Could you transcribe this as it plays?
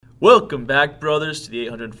Welcome back, brothers, to the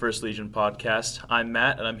 801st Legion podcast. I'm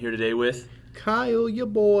Matt, and I'm here today with... Kyle, your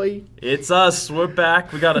boy. It's us. We're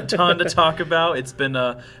back. We got a ton to talk about. It's been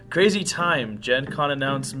a crazy time. Gen Con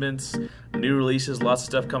announcements, new releases, lots of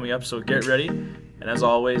stuff coming up, so get ready. And as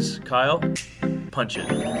always, Kyle, punch it.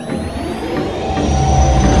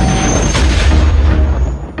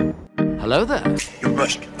 Hello there. You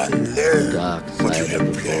must unlearn Dark what you side of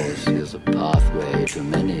have the learned. Force is a pathway to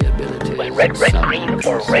many abilities. Red, red, Some green, or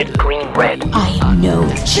considered red, green, red. I know.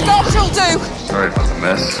 You know what you'll do! Sorry about the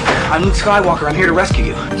mess. I'm Luke Skywalker. I'm here to rescue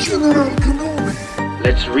you. General Kenobi.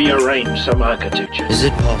 Let's rearrange some architecture. Is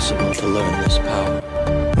it possible to learn this power?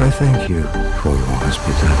 I thank you for your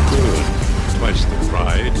hospitality. Twice the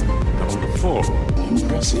pride, double the fall.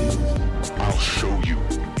 Impressive. I'll show you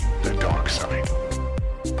the dark side.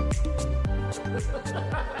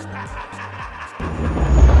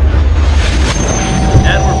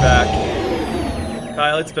 And we're back.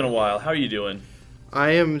 Kyle, it's been a while. How are you doing?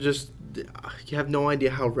 I am just... You have no idea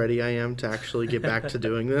how ready I am to actually get back to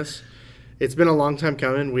doing this. It's been a long time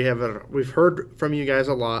coming. We've heard from you guys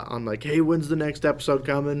a lot on like, hey, when's the next episode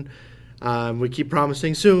coming? We keep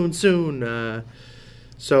promising soon. So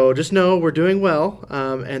just know we're doing well,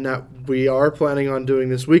 and that we are planning on doing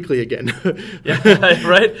this weekly again. Yeah,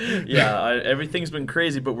 right? Yeah, everything's been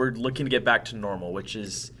crazy, but we're looking to get back to normal, which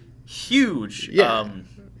is huge. Yeah.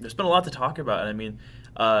 There's been a lot to talk about. I mean,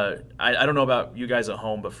 I don't know about you guys at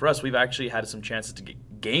home, but for us, we've actually had some chances to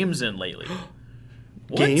get games in lately.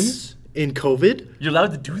 What? Games? In COVID? You're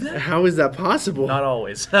allowed to do that? How is that possible? Not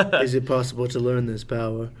always. Is it possible to learn this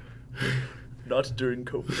power? Not during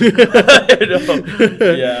COVID.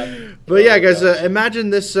 No. Yeah. But yeah, guys, imagine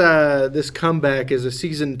this comeback as a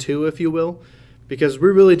season 2, if you will, because we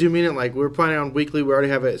really do mean it. Like, we're planning on weekly. We already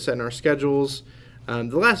have it set in our schedules.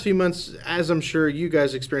 The last few months, as I'm sure you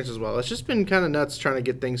guys experience as well, it's just been kind of nuts trying to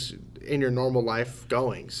get things in your normal life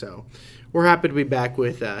going. So we're happy to be back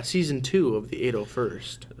with season 2 of the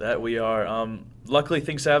 801st. That we are. Luckily,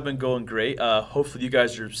 things have been going great. Hopefully, you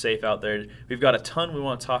guys are safe out there. We've got a ton we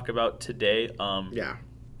want to talk about today. Yeah.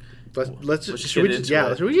 Let's just should we get just, into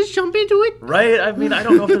yeah, it. should we just jump into it? Right? I mean, I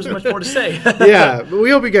don't know if there's much more to say. Yeah, but we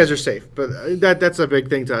hope you guys are safe. But that's a big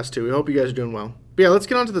thing to us, too. We hope you guys are doing well. But yeah, let's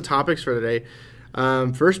get on to the topics for today.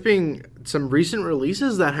 First being some recent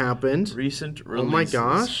releases that happened. Recent Oh releases. my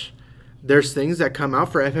gosh. There's things that come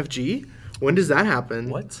out for FFG. When does that happen?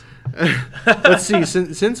 What? Let's see.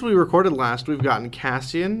 Since we recorded last, we've gotten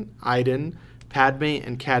Cassian, Iden, Padme,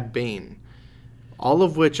 and Cad Bane. All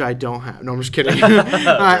of which I don't have. No, I'm just kidding.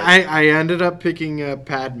 I ended up picking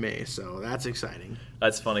Padme, so that's exciting.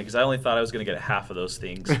 That's funny because I only thought I was going to get half of those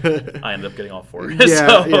things. I ended up getting all 4.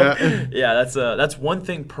 Yeah. That's one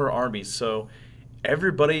thing per army. So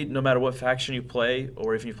everybody, no matter what faction you play,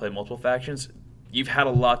 or if you play multiple factions, you've had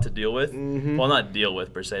a lot to deal with. Mm-hmm. Well, not deal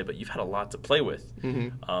with per se, but you've had a lot to play with,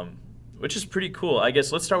 which is pretty cool. I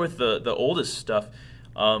guess let's start with the oldest stuff.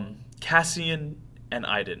 Cassian and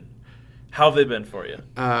Iden. How have they been for you?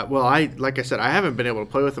 Well, like I said, I haven't been able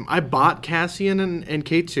to play with them. I bought Cassian and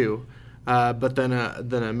K2. But then a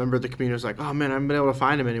member of the community was like, oh, man, I haven't been able to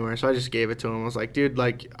find him anywhere. So I just gave it to him. I was like, dude,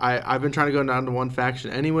 like, I've been trying to go down to one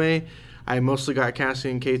faction anyway. I mostly got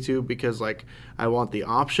Cassian and K2 because, like, I want the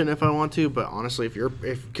option if I want to. But honestly,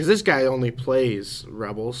 because this guy only plays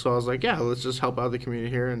Rebels. So I was like, yeah, let's just help out the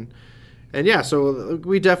community here. And yeah, so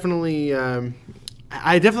we definitely,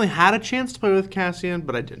 I definitely had a chance to play with Cassian,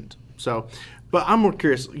 but I didn't. So, but I'm more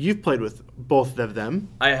curious. You've played with both of them.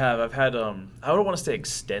 I have. I've had, I don't want to say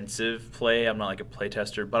extensive play. I'm not like a play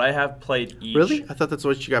tester, but I have played each. Really? I thought that's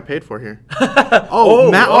what you got paid for here.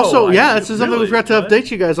 Matt also, yeah, this is something we forgot to update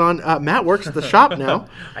you guys on. Matt works at the shop now.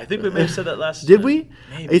 I think we may have said that last Did time. we?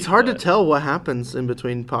 Maybe, it's hard to tell what happens in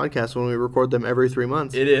between podcasts when we record them every 3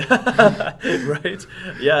 months. It is. Right?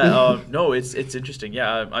 Yeah. No, it's interesting.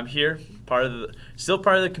 Yeah, I'm here, still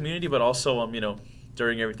part of the community, but also,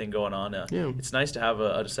 during everything going on. It's nice to have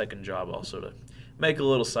a second job also to make a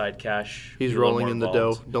little side cash. He's rolling in the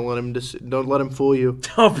dough. Don't let him fool you.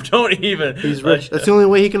 Don't even. He's rich. That's the only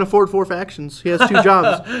way he can afford 4 factions. He has 2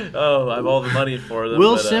 jobs. Oh, I have all the money for them.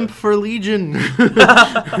 Will simp for Legion. Yeah,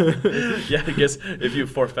 I guess if you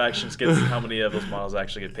have 4 factions, guess how many of those models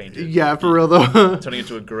actually get painted. Yeah, for real though. Turning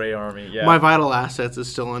into a gray army. Yeah. My vital assets is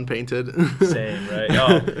still unpainted. Same, right?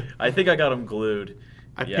 Oh, I think I got them glued.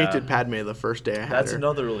 I painted Padme the first day I had her. That's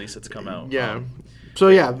another release that's come out. Yeah. So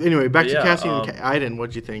yeah. Anyway, back to Cassian and Iden.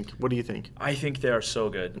 What do you think? I think they are so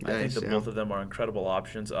good. Nice, I think that both of them are incredible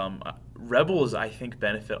options. Rebels, I think,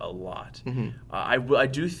 benefit a lot. Mm-hmm. I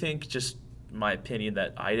do think, just my opinion,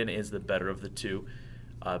 that Iden is the better of the two.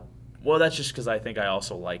 Well, that's just because I think I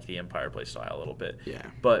also like the Empire playstyle a little bit. Yeah.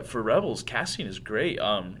 But for Rebels, Cassian is great.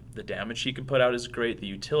 The damage he can put out is great. The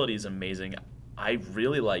utility is amazing. I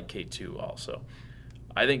really like K2 also.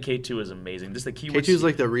 I think K2 is amazing. Just the keyword. K2 is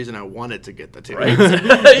like the reason I wanted to get the 2. Right?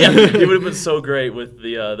 Yeah, it would have been so great with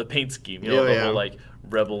the paint scheme. You know, the whole like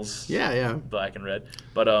Rebels. Yeah. Black and red.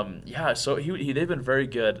 But so they've been very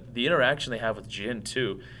good. The interaction they have with Jin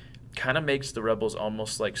too kind of makes the Rebels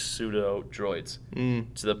almost like pseudo droids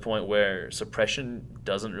to the point where suppression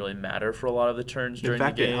doesn't really matter for a lot of the turns during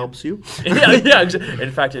the game. In fact, it helps you. yeah.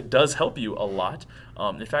 In fact, it does help you a lot.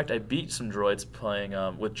 In fact, I beat some droids playing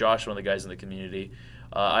with Josh, one of the guys in the community.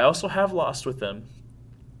 I also have lost with them.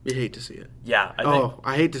 You hate to see it. Yeah.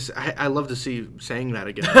 I hate to. I love to see you saying that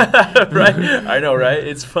again. Right? I know, right?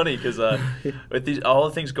 It's funny because with all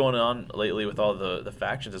the things going on lately with all the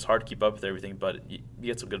factions, it's hard to keep up with everything, but you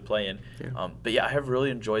get some good play in. Yeah. But yeah, I have really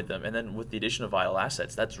enjoyed them. And then with the addition of Vital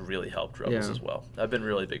Assets, that's really helped Rebels as well. I've been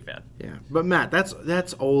really a big fan. Yeah. But Matt,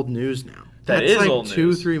 that's old news now. That that's is like old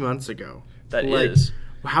news. 2-3 months ago. That is.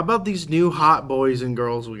 How about these new hot boys and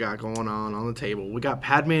girls we got going on the table? We got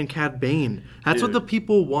Padme and Cad Bane. That's what the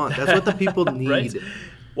people want. That's what the people need. Right?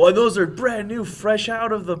 Well, those are brand new, fresh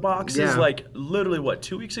out of the boxes, like literally,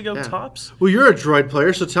 2 weeks ago, tops? Well, you're a droid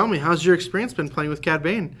player, so tell me, how's your experience been playing with Cad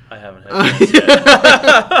Bane? I haven't had a chance yet.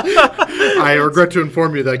 I regret to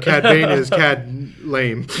inform you that Cad Bane is Cad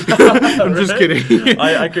lame. I'm just kidding.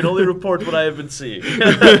 I can only report what I have been seeing,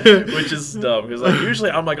 which is dumb, because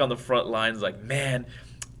usually I'm on the front lines, man,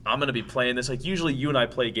 I'm going to be playing this. Usually you and I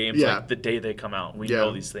play games the day they come out. We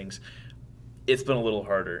know these things. It's been a little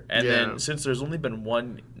harder. And then since there's only been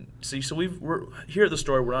one... So we're here at the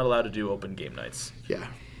store, we're not allowed to do open game nights. Yeah.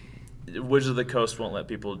 Wizards of the Coast won't let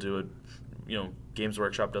people do it. Games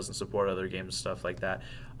Workshop doesn't support other games, stuff like that.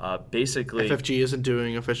 Basically... FFG isn't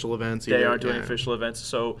doing official events either. They aren't doing official events.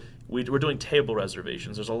 So we're doing table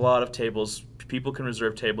reservations. There's a lot of tables. People can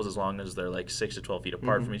reserve tables as long as they're 6 to 12 feet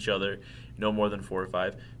apart from each other, no more than 4 or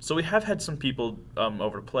 5. So we have had some people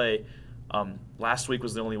over to play. Last week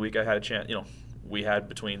was the only week I had a chance. We had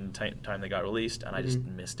between the time they got released, and I just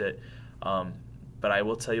missed it. But I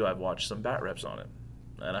will tell you, I've watched some bat reps on it,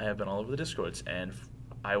 and I have been all over the Discords, and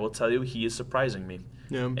I will tell you, he is surprising me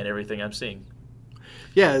in everything I'm seeing.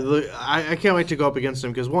 Yeah, I can't wait to go up against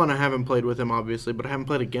him because, one, I haven't played with him, obviously, but I haven't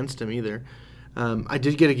played against him either. I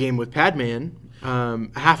did get a game with Padman,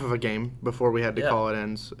 half of a game before we had to call it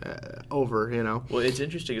ends over, Well, it's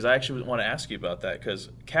interesting because I actually want to ask you about that because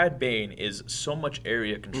Cad Bane is so much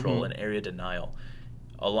area control and area denial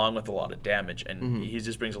along with a lot of damage, and he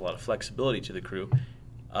just brings a lot of flexibility to the crew.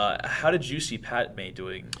 How did you see Padme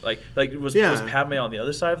doing? Was Padme on the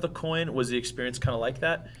other side of the coin? Was the experience kind of like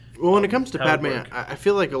that? Well, when it comes to Padme, I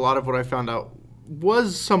feel like a lot of what I found out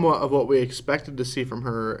was somewhat of what we expected to see from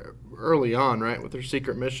her early on, right? With her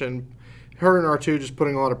secret mission, her and R2 just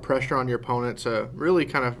putting a lot of pressure on your opponent to really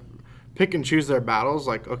kind of pick and choose their battles.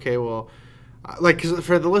 Okay, well, 'cause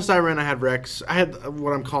for the list I ran, I had Rex. I had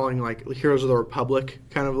what I'm calling Heroes of the Republic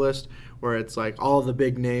kind of list, where it's all of the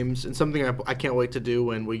big names, and something I can't wait to do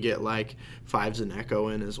when we get Fives and Echo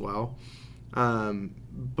in as well.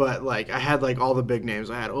 But I had all the big names.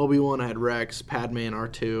 I had Obi-Wan, I had Rex, Padme, and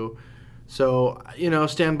R2. So,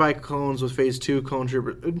 standby clones with Phase 2 clone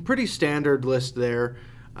trooper, pretty standard list there.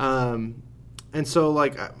 And so,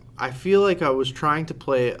 I feel like I was trying to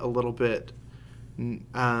play a little bit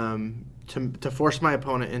to force my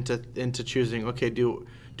opponent into choosing, okay, do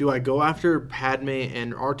I go after Padme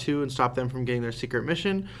and R2 and stop them from getting their secret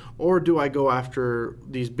mission, or do I go after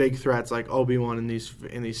these big threats like Obi-Wan and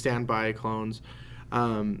these standby clones?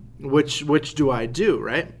 Which do I do,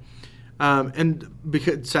 right? And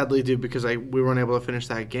sadly, because we weren't able to finish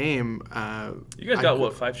that game. You guys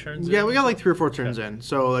got 5 turns? Yeah, we got 3 or 4 turns in.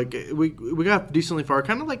 So we got decently far,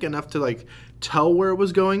 kind of enough to tell where it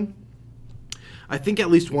was going. I think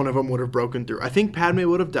at least one of them would have broken through. I think Padme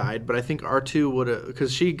would have died, but I think R2 would have,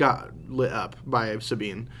 because she got lit up by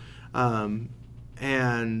Sabine. And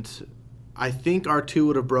I think R2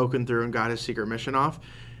 would have broken through and got his secret mission off.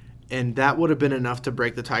 And that would have been enough to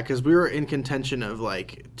break the tie, because we were in contention of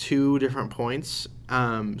 2 different points.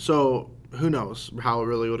 So who knows how it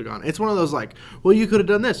really would have gone. It's one of those well, you could have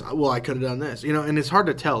done this. Well, I could have done this. And it's hard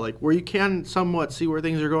to tell. Where you can somewhat see where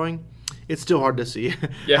things are going, it's still hard to see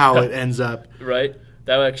how it ends up. Right.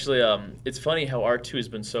 That actually, it's funny how R2 has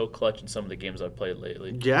been so clutch in some of the games I've played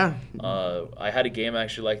lately. Yeah. I had a game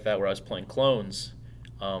actually like that where I was playing clones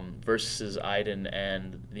versus Iden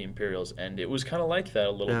and the Imperials, and it was kind of like that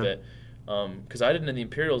a little bit. Because Iden and the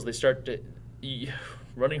Imperials, they start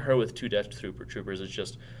running her with 2 Death Troopers is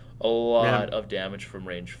just a lot of damage from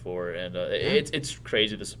range 4, and it's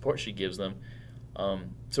crazy the support she gives them.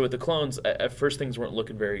 So with the clones, at first things weren't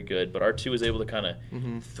looking very good, but R2 was able to kind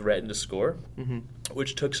of threaten to score,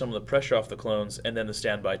 which took some of the pressure off the clones, and then the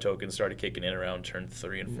standby tokens started kicking in around turn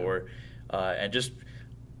 3 and 4, and just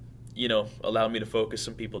allowed me to focus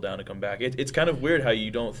some people down to come back. It's kind of weird how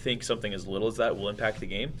you don't think something as little as that will impact the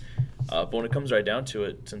game, but when it comes right down to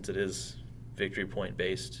it, since it is victory point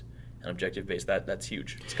based and objective based, that's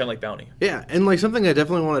huge. It's kind of like bounty. Yeah, and like something I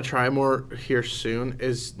definitely want to try more here soon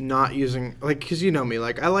is not using, like, because you know me,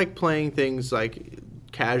 like I like playing things like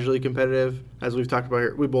casually competitive, as we've talked about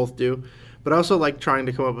here. We both do, but I also like trying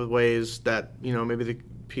to come up with ways that maybe the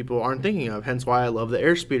people aren't thinking of. Hence why I love the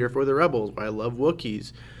airspeeder for the rebels. Why I love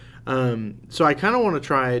Wookiees. So I kind of want to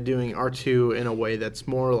try doing R2 in a way that's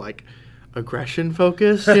more like aggression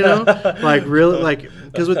focused, like really, like,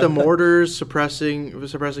 because with the mortars suppressing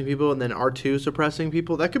people and then R2 suppressing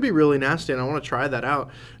people, that could be really nasty, and I want to try that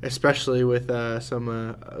out, especially with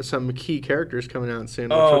some key characters coming out soon,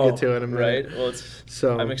 which we'll get to in a minute. Right.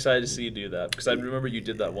 Well, I'm excited to see you do that, because I remember you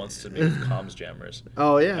did that once to me with comms jammers.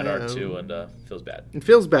 Oh yeah. And R2, and feels bad. It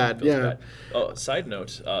feels bad. Bad. Oh, side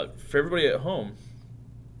note, for everybody at home,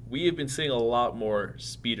 we have been seeing a lot more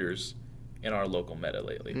speeders in our local meta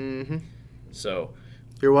lately. Mm-hmm. So,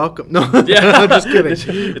 you're welcome. No, I'm just kidding.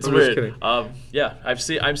 It's weird.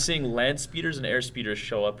 I'm seeing land speeders and air speeders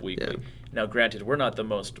show up weekly. Yeah. Now, granted, we're not the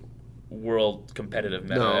most world competitive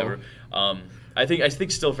meta ever. I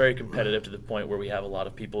think still very competitive to the point where we have a lot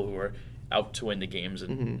of people who are out to win the games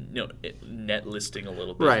and net listing a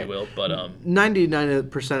little bit, if you will. But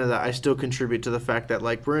 99% of that I still contribute to the fact that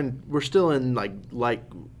like we're still in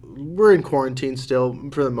we're in quarantine still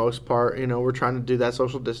for the most part. We're trying to do that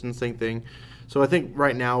social distancing thing. So I think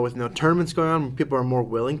right now with no tournaments going on, people are more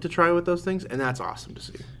willing to try with those things, and that's awesome to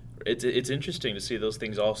see. It's interesting to see those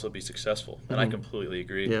things also be successful, and I completely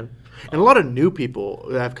agree. Yeah, and a lot of new people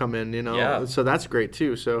that have come in, so that's great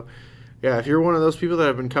too. So yeah, if you're one of those people that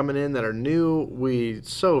have been coming in that are new, we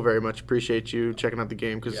so very much appreciate you checking out the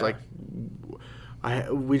game, because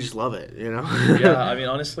we just love it, Yeah, I mean,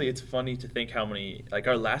 honestly, it's funny to think how many, like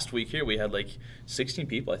our last week here, we had like 16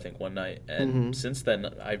 people, I think, one night. And since then,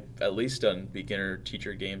 I've at least done beginner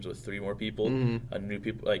teacher games with 3 more people. New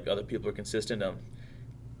people, like other people are consistent.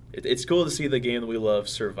 It's cool to see the game that we love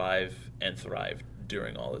survive and thrive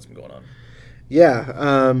during all that's been going on.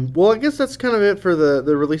 Yeah. Well, I guess that's kind of it for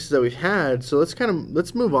the releases that we've had. So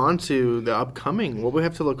let's move on to the upcoming, what we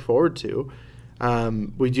have to look forward to.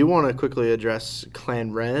 We do want to quickly address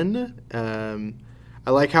Clan Ren. I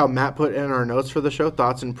like how Matt put in our notes for the show,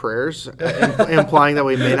 thoughts and prayers, implying that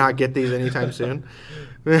we may not get these anytime soon.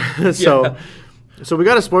 So we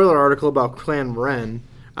got a spoiler article about Clan Ren,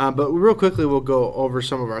 but real quickly we'll go over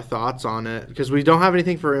some of our thoughts on it, because we don't have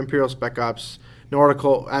anything for Imperial Spec Ops. No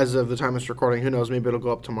article as of the time it's recording. Who knows? Maybe it'll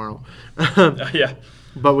go up tomorrow. Yeah.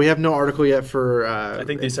 But we have no article yet for I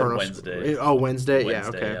think they said Wednesday. Oh, Wednesday? Yeah,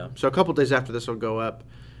 okay. Yeah. So a couple days after this will go up.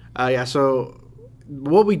 So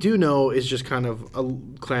what we do know is just kind of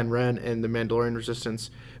Clan Ren and the Mandalorian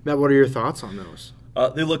Resistance. Matt, what are your thoughts on those?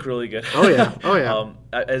 They look really good. Oh, yeah.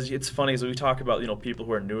 As it's funny, as we talk about people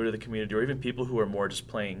who are newer to the community, or even people who are more just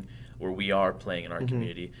playing where we are playing in our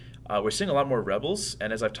community, we're seeing a lot more Rebels.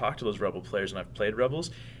 And as I've talked to those Rebel players and I've played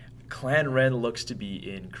Rebels, Clan Ren looks to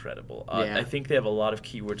be incredible. I think they have a lot of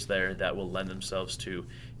keywords there that will lend themselves to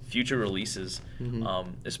future releases,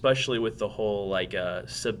 especially with the whole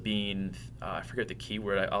Sabine. I forget the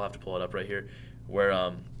keyword. I'll have to pull it up right here.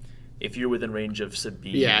 Where if you're within range of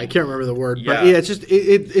Sabine. Yeah, I can't remember the word, but it's just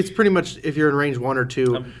it's pretty much if you're in range 1 or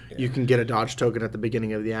 2, you can get a dodge token at the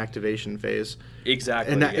beginning of the activation phase.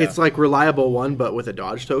 Exactly, and it's like reliable 1, but with a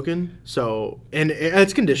dodge token. So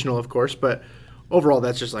it's conditional, of course, but overall,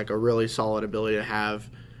 that's just like a really solid ability to have,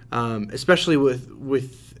 especially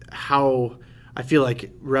with how I feel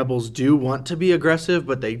like Rebels do want to be aggressive,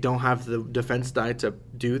 but they don't have the defense die to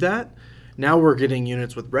do that. Now we're getting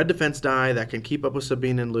units with red defense die that can keep up with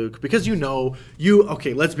Sabine and Luke, because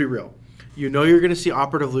okay, let's be real. You're going to see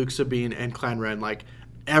Operative Luke, Sabine, and Clan Ren like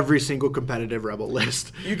every single competitive Rebel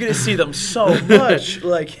list. You're going to see them so much.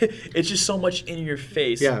 Like, it's just so much in your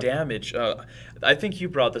face damage. I think you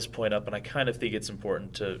brought this point up, and I kind of think it's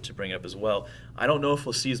important to bring up as well. I don't know if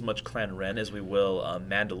we'll see as much Clan Ren as we will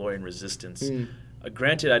Mandalorian Resistance.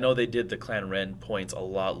 Granted, I know they did the Clan Ren points a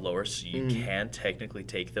lot lower, so you can technically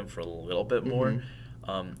take them for a little bit more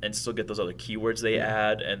and still get those other keywords they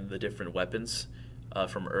add and the different weapons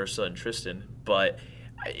from Ursa and Tristan. But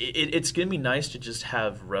it's going to be nice to just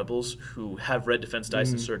have Rebels who have red defense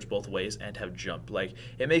dice and surge both ways and have jump. Like,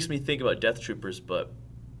 it makes me think about Death Troopers, but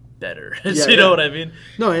better. You know what I mean?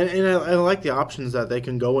 No, and I like the options that they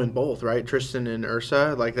can go in both, right? Tristan and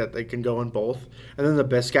Ursa, like that they can go in both. And then the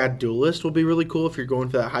Biscat Duelist will be really cool if you're going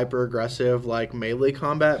for that hyper-aggressive, like, melee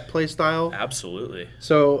combat play style. Absolutely.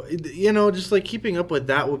 So, just, like, keeping up with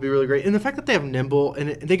that would be really great. And the fact that they have Nimble,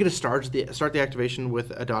 and they get to start the activation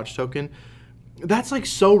with a dodge token, that's, like,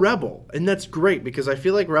 so Rebel. And that's great, because I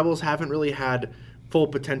feel like Rebels haven't really had full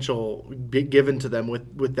potential given to them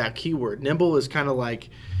with that keyword. Nimble is kind of like...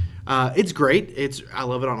 it's great. I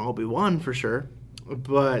love it on Obi-Wan for sure,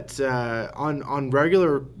 but on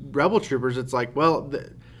regular Rebel troopers, it's like, well,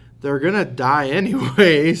 they're gonna die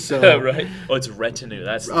anyway. So right. Oh, it's retinue.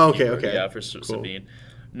 That's the okay. keyword. Okay. Yeah, for cool. Sabine.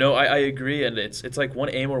 No, I agree, and it's like one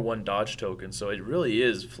aim or one dodge token, so it really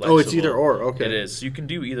is flexible. Oh, it's either or. Okay. It is. So you can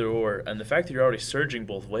do either or, and the fact that you're already surging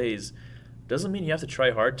both ways doesn't mean you have to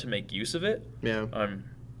try hard to make use of it. Yeah.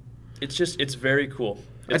 It's very cool.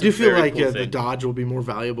 I do feel like the dodge will be more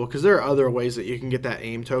valuable because there are other ways that you can get that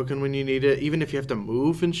aim token when you need it, even if you have to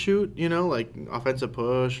move and shoot, like offensive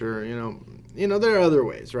push or, there are other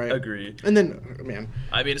ways, right? Agreed. And then, man.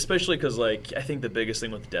 I mean, especially because, like, I think the biggest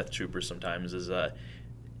thing with Death Troopers sometimes is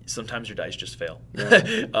sometimes your dice just fail.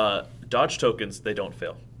 Yeah. Dodge tokens, they don't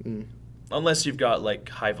fail. Unless you've got, like,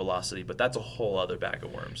 high velocity, but that's a whole other bag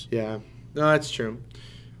of worms. Yeah. No, that's true.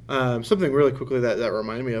 Something really quickly that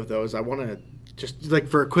reminded me of, though, is I want to just, like,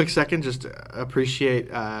 for a quick second, just appreciate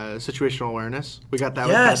situational awareness. We got that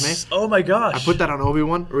with Padme. Oh, my gosh. I put that on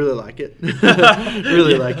Obi-Wan. Really like it.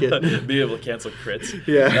 Really like it. Being able to cancel crits.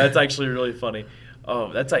 Yeah. That's actually really funny.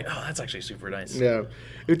 That's actually super nice. Yeah.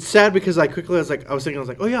 It's sad because I was like,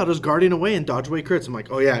 oh, yeah, I'll just Guardian away and dodge away crits. I'm like,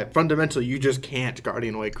 oh, yeah, fundamentally, you just can't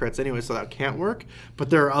Guardian away crits anyway, so that can't work. But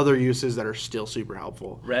there are other uses that are still super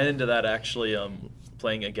helpful. Ran into that, actually,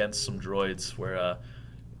 playing against some droids where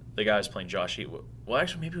the guy was playing Josh. Well,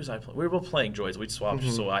 actually, maybe it was I playing. We were both playing droids. We'd swapped,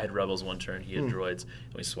 so I had Rebels one turn, he had droids,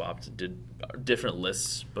 and we swapped, did different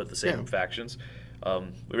lists, but the same factions.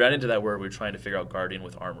 We ran into that where we were trying to figure out Guardian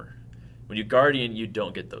with armor. When you Guardian, you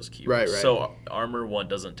don't get those keywords. Right. So Armor 1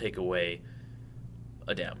 doesn't take away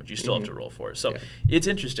a damage. You still have to roll for it. So it's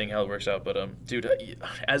interesting how it works out. But, dude,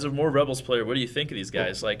 as a more Rebels player, what do you think of these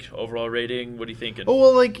guys? Like, overall rating, what are you thinking? Oh,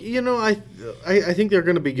 well, like, I think they're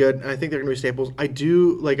going to be good. I think they're going to be staples. I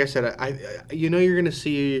do, like I said, you're going to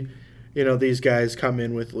see, these guys come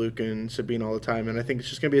in with Luke and Sabine all the time, and I think it's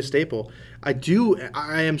just going to be a staple. I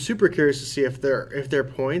am super curious to see if their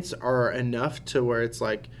points are enough to where it's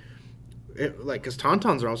like, because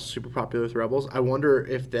Tauntauns are also super popular with Rebels. I wonder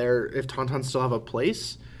if Tauntauns still have a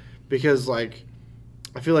place, because like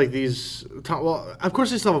I feel like well, of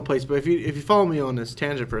course they still have a place, but if you follow me on this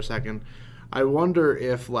tangent for a second, I wonder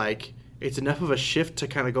if like it's enough of a shift to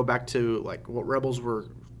kind of go back to like what Rebels were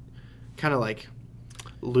kind of like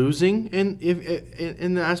losing in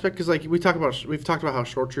the aspect, because like we've talked about how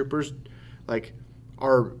short troopers like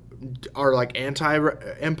are like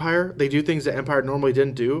anti-Empire. They do things that Empire normally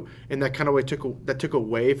didn't do, and that kind of way took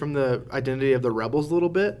away from the identity of the Rebels a little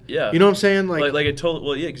bit. Yeah, you know what I'm saying? Like it totally.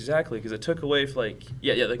 Well, yeah, exactly, because it took away like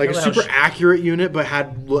a super accurate unit, but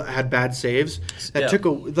had bad saves. That took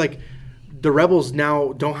the Rebels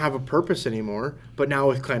now don't have a purpose anymore, but now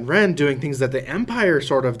with Clan Ren doing things that the Empire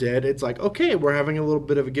sort of did, it's like, okay, we're having a little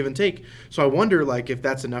bit of a give and take. So I wonder, like, if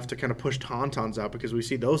that's enough to kind of push Tauntauns out, because we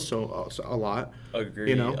see those a lot.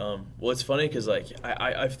 Agree. Well, it's funny because, like,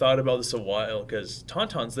 I've thought about this a while, because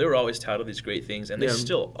Tauntauns, they were always touted these great things, and they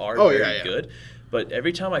still are very good. But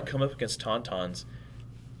every time I come up against Tauntauns,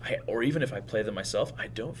 or even if I play them myself, I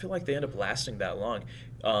don't feel like they end up lasting that long.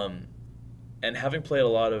 And having played a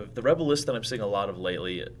lot of the Rebel list that I'm seeing a lot of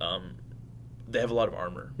lately, they have a lot of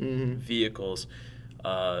armor, vehicles,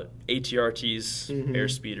 ATRTs, air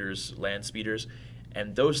speeders, land speeders,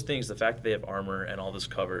 and those things. The fact that they have armor and all this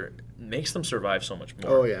cover makes them survive so much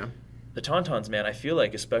more. Oh yeah. The Tauntauns, man, I feel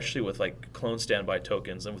like, especially with like clone standby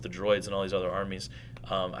tokens and with the droids and all these other armies,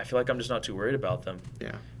 I feel like I'm just not too worried about them.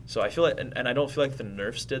 Yeah. So I feel like, and I don't feel like the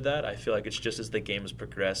nerfs did that. I feel like it's just as the game has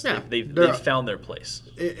progressed, they've found their place.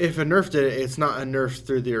 If a nerf did it, it's not a nerf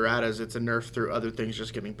through the erratas, it's a nerf through other things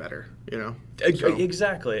just getting better, So.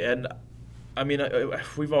 Exactly. And I mean,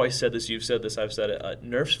 we've always said this, you've said this, I've said it,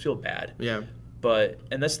 nerfs feel bad. Yeah.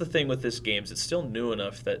 And that's the thing with this game, it's still new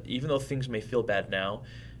enough that even though things may feel bad now,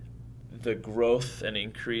 the growth and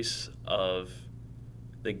increase of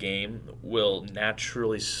the game will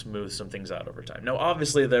naturally smooth some things out over time. Now,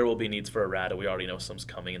 obviously, there will be needs for errata. We already know some's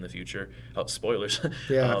coming in the future. Oh, spoilers.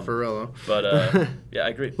 Yeah, for real. But, yeah, I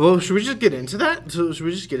agree. Well, should we just get into that? So should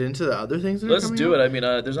we just get into the other things that Let's do it. I mean,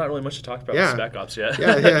 there's not really much to talk about with Spec Ops yet.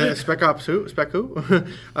 yeah, Spec Ops who? Spec who?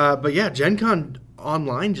 But, yeah, Gen Con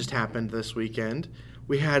Online just happened this weekend.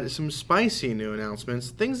 we had some spicy new announcements,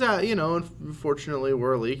 things that unfortunately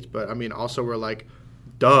were leaked, but I mean also were like,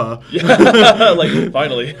 duh. Like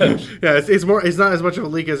finally. Yeah, it's more. It's not as much of a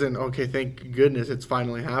leak as in okay, thank goodness it's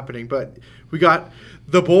finally happening. But we got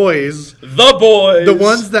the boys, the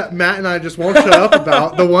ones that Matt and I just won't shut up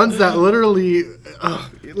about, the ones that literally,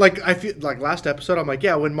 like I feel like last episode I'm like,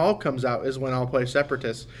 yeah, when Maul comes out is when I'll play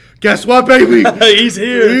Separatists. Guess what, baby? He's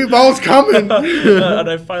here. Maul's coming. And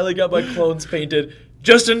I finally got my clones painted.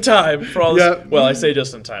 Just in time for all this. Yeah. Well, I say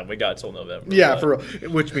just in time. We got till November. Yeah, for real.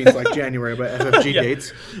 Which means like January, but FFG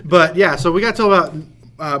dates. But yeah, so we got till about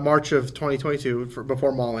March of 2022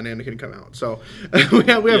 before Maul and Anakin come out. So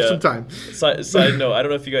we have some time. Side note, I don't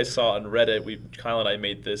know if you guys saw on Reddit, Kyle and I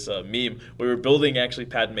made this meme. We were building actually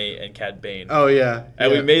Padme and Cad Bane. Oh, yeah.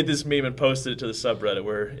 And we made this meme and posted it to the subreddit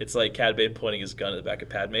where it's like Cad Bane pointing his gun at the back of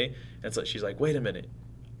Padme. And it's like, she's like, wait a minute.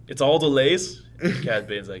 It's all delays? And Cad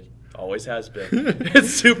Bane's like, always has been. It's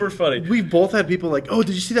super funny. We both had people like, oh,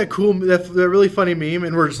 did you see that that really funny meme?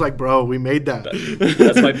 And we're just like, bro, we made that.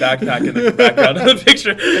 That's my backpack in the background of the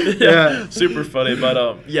picture. Yeah. Super funny.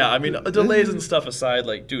 But yeah, I mean, delays and stuff aside,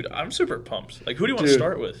 like, dude, I'm super pumped. Like, who do you want to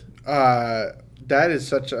start with? That is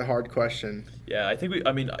such a hard question. Yeah, I think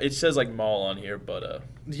it says like Maul on here, but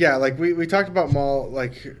yeah, like we talked about Maul,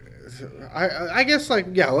 like I guess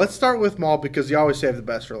like let's start with Maul because you always save the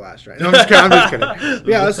best for last, right? No, I'm just kidding.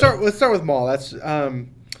 Yeah, let's start with Maul. That's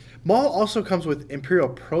Maul also comes with Imperial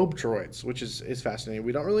probe droids, which is fascinating.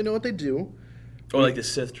 We don't really know what they do. Or like the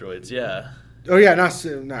Sith droids, yeah. Oh yeah, not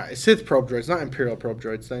Sith probe droids, not Imperial probe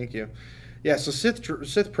droids. Thank you. Yeah, so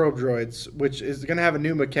Sith probe droids, which is going to have a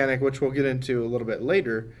new mechanic, which we'll get into a little bit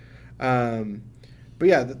later. But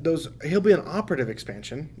yeah, he'll be an operative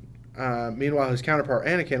expansion. Meanwhile, his counterpart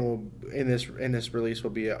Anakin will in this release will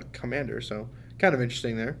be a commander. So kind of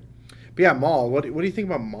interesting there. But yeah, Maul. What do you think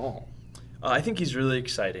about Maul? I think he's really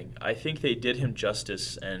exciting. I think they did him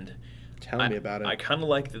justice, and tell me about it. I kind of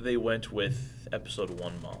like that they went with Episode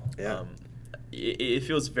 1 Maul. Yeah. It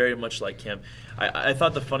feels very much like him. I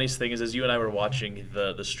thought the funniest thing is as you and I were watching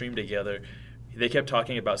the stream together, they kept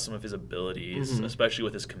talking about some of his abilities, especially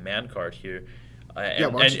with his command card here.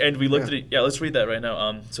 And we looked at it. Yeah, let's read that right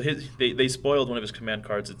now. So they spoiled one of his command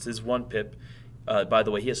cards. It's his 1-pip. By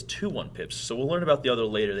the way, he has 2 1-pips. So we'll learn about the other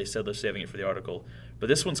later. They said they're saving it for the article. But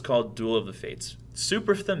this one's called Duel of the Fates.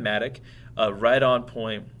 Super thematic, right on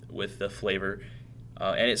point with the flavor.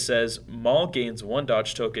 And it says, Maul gains 1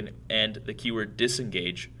 dodge token and the keyword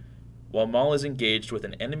disengage. While Maul is engaged with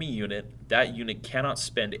an enemy unit, that unit cannot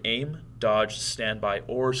spend aim, dodge, standby,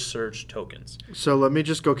 or surge tokens. So let me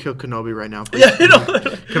just go kill Kenobi right now, please. Yeah,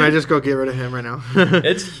 Can I just go get rid of him right now?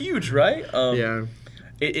 It's huge, right? Yeah.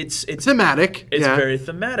 It's thematic. It's very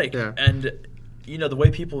thematic. Yeah. And, the way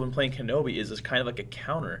people have been playing Kenobi is kind of like a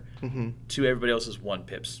counter to everybody else's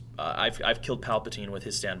 1-pips. I've killed Palpatine with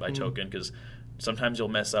his standby token because sometimes you'll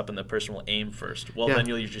mess up and the person will aim first. Well, then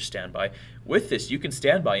you'll use your standby. With this, you can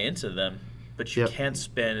standby into them, but you can't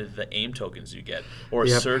spend the aim tokens you get or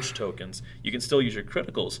surge tokens. You can still use your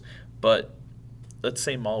criticals, but let's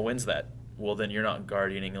say Maul wins that. Well, then you're not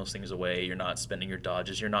guardianing those things away. You're not spending your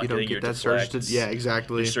dodges. You're not getting your deflects. Yeah,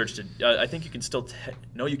 exactly. Your surge to, I think you can still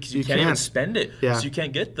you can't even spend it. Yeah. So you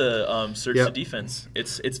can't get the surge to defense.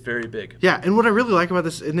 It's very big. Yeah, and what I really like about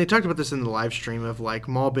this, and they talked about this in the live stream of like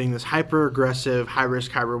Maul being this hyper aggressive, high risk,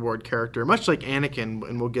 high reward character, much like Anakin,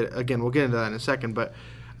 and we'll get into that in a second. But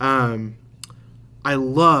I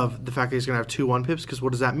love the fact that he's going to have 2 1-pips because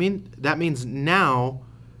what does that mean? That means now,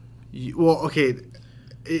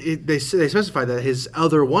 they specify that his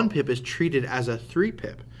other 1-pip is treated as a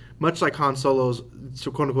 3-pip, much like Han Solo's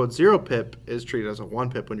quote-unquote 0-pip is treated as a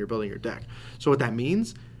 1-pip when you're building your deck. So what that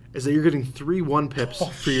means is that you're getting 3 1-pips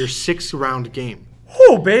for your 6-round game.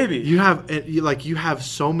 Oh, baby! You have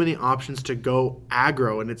so many options to go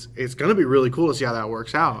aggro, and it's going to be really cool to see how that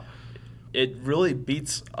works out. It really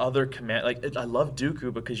beats other command. I love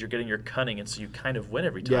Dooku because you're getting your cunning, and so you kind of win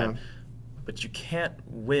every time. Yeah. But you can't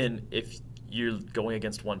win if you're going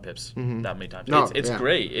against 1-pips that many times. No, it's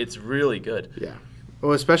great. It's really good. Yeah.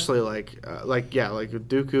 Well, especially like with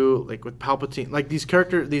Dooku, like with Palpatine, like these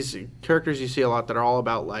characters you see a lot that are all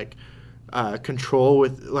about like control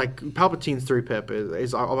with like Palpatine's 3-pip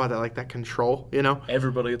is all about that like that control,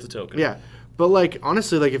 Everybody gets a token. Yeah. But like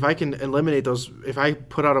honestly, like if I can eliminate those, if I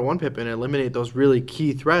put out a 1-pip and eliminate those really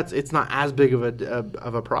key threats, it's not as big of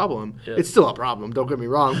a problem. Yeah. It's still a problem. Don't get me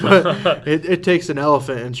wrong, but it takes an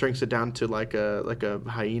elephant and shrinks it down to like a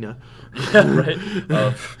hyena. Yeah,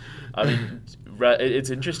 right. I mean, it's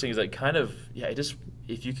interesting. Is like kind of it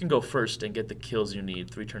if you can go first and get the kills you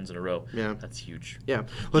need 3 turns in a row, Yeah. that's huge. Yeah.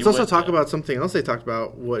 Let's also talk about something else they talked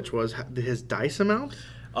about, which was his dice amount.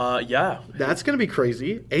 Yeah. That's going to be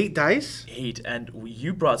crazy. 8 dice? 8. And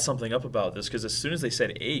you brought something up about this because as soon as they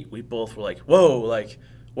said 8, we both were like, whoa, like,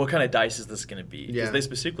 what kind of dice is this going to be? Because Yeah.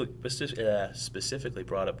 they specifically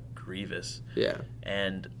brought up Grievous. Yeah.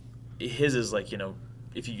 And his is like,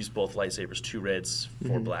 if you use both lightsabers, 2 reds,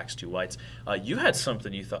 4 blacks, 2 whites. You had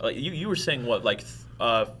something you thought. Like, you were saying what, like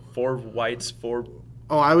 4 whites, 4.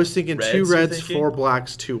 Oh, I was thinking Reds, 2 reds, thinking? 4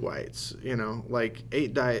 blacks, 2 whites. Like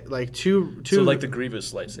 8 die, like two. So like the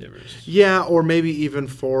Grievous lightsabers. Yeah, or maybe even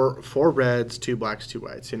 4 reds, 2 blacks, 2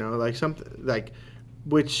 whites. Like something like,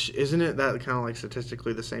 which isn't it that kind of like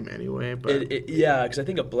statistically the same anyway? But yeah, because I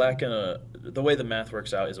think a black and the way the math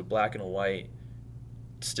works out is a black and a white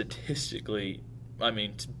statistically. I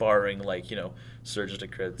mean, barring like surges to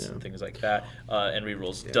crits and things like that, and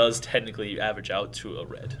rerolls does technically average out to a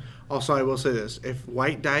red. Also, I will say this: if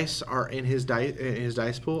white dice are in his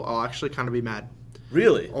dice pool, I'll actually kind of be mad.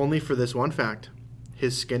 Really? Only for this one fact: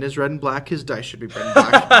 his skin is red and black. His dice should be red and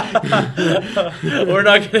black. We're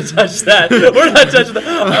not going to touch that. We're not touching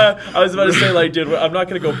that. I was about to say, like, dude, I'm not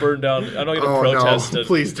going to go burn down. I'm not going to protest no, it.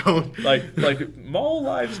 Please don't. Like Maul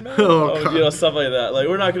lives, man. Oh, Stuff like that. Like,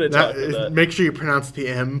 we're not going to talk about that. Make sure you pronounce the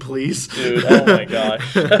M, please. Dude, oh my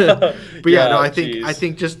gosh. But I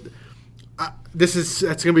think just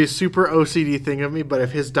that's gonna be a super OCD thing of me. But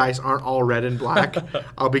if his dice aren't all red and black,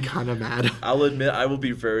 I'll be kind of mad. I'll admit I will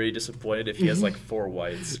be very disappointed if he has like 4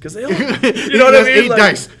 whites because they all, you know what I mean? 8 Like,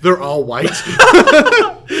 dice, they're all white.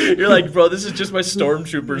 You're like, bro, this is just my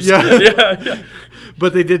stormtroopers. Yeah. yeah.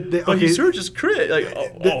 But they did. But he surges crit.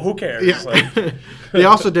 Like, who cares? Yeah. Like, They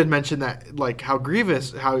also did mention that, like,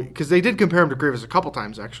 because they did compare him to Grievous a couple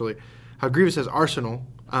times actually. How Grievous has arsenal,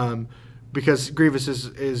 because Grievous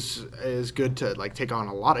is good to like take on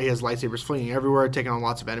a lot. He has lightsabers flinging everywhere, taking on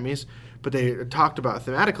lots of enemies. But they talked about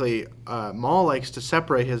thematically, Maul likes to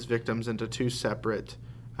separate his victims into 2 separate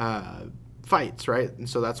fights, right? And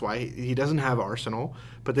so that's why he doesn't have arsenal.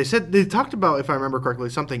 But they talked about, if I remember correctly,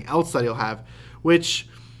 something else that he'll have, which,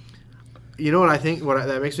 you know what I think?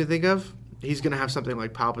 That makes me think of? He's gonna have something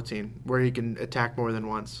like Palpatine, where he can attack more than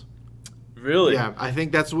once. really? Yeah, I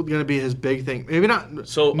think that's going to be his big thing. Maybe not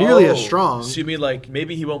nearly as strong. So you mean like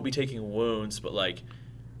maybe he won't be taking wounds, but like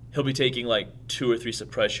he'll be taking like 2 or 3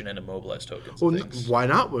 suppression and immobilized tokens. Well, and things. why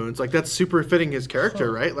not wounds? Like that's super fitting his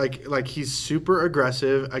character, right? Like he's super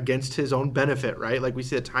aggressive against his own benefit, right? Like we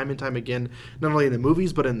see it time and time again, not only in the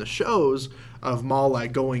movies but in the shows of Maul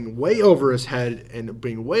like going way over his head and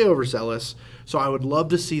being way overzealous. So I would love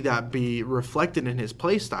to see that be reflected in his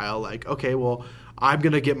play style. Like, okay, well, I'm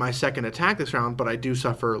going to get my second attack this round, but I do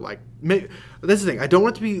suffer, like... That's the thing. I don't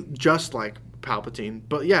want it to be just like Palpatine,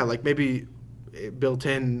 but yeah, like maybe built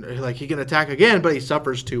in, like he can attack again, but he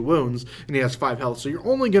suffers 2 wounds, and he has 5 health, so you're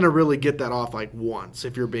only going to really get that off, like, once,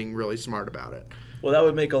 if you're being really smart about it. Well, that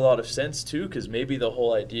would make a lot of sense, too, because maybe the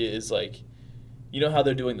whole idea is, like, you know how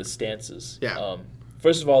they're doing the stances? Yeah.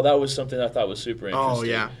 First of all, that was something I thought was super interesting. Oh,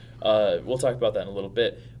 yeah. We'll talk about that in a little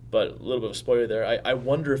bit. But a little bit of a spoiler there. I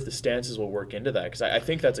wonder if the stances will work into that because I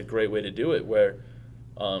think that's a great way to do it. Where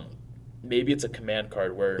maybe it's a command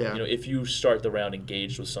card where if you start the round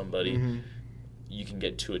engaged with somebody, you can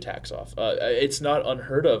get 2 attacks off. It's not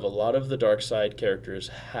unheard of. A lot of the dark side characters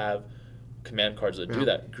have command cards that do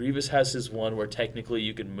that. Grievous has his one where technically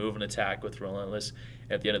you can move an attack with Relentless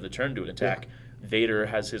and at the end of the turn do an attack. Yeah. Vader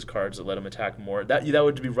has his cards that let him attack more. That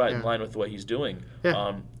would be right in line with what he's doing.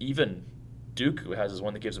 Yeah. Even Dooku has his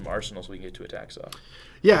one that gives him arsenal so we can get 2 attacks off.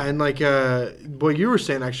 Yeah, and like what you were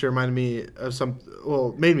saying actually reminded me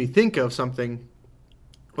of made me think of something.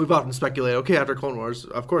 We've often speculated, okay, after Clone Wars,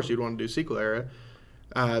 of course you'd want to do sequel era.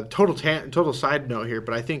 Total side note here,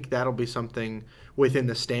 but I think that'll be something within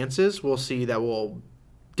the stances we'll see that will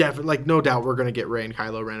definitely, like, no doubt we're going to get Rey and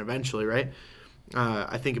Kylo Ren eventually, right?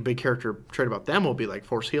 I think a big character trait about them will be like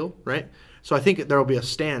force heal, right? So I think there will be a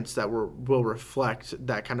stance that will reflect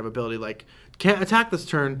that kind of ability, like can't attack this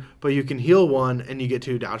turn, but you can heal 1 and you get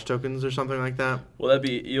 2 dodge tokens or something like that. Well, that'd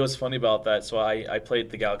be, you know what's funny about that? So I played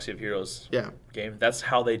the Galaxy of Heroes game. That's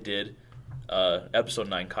how they did Episode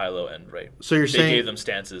 9 Kylo and Rey. So you're saying... They gave them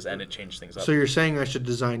stances and it changed things up. So you're saying I should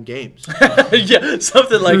design games? Yeah,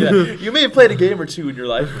 something like that. You may have played a game or 2 in your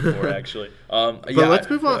life before, actually. But let's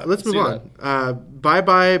move on. Let's move on.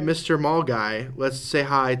 Bye-bye, Mr. Maul Guy. Let's say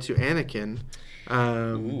hi to Anakin.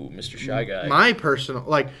 Mr. Shy Guy. My personal,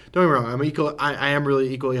 like, don't get me wrong, I am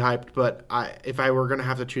really equally hyped, but if I were going to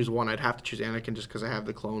have to choose one, I'd have to choose Anakin just because I have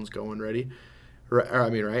the clones going ready.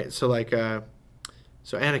 Right? So, like, so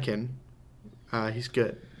Anakin, he's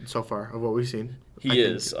good so far of what we've seen. He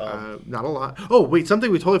is. Not a lot. Oh, wait,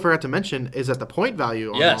 something we totally forgot to mention is that the point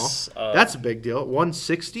value on Yes. Maul. That's a big deal.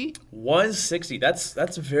 160? 160. That's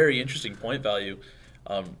a very interesting point value.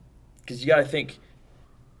 Because you got to think,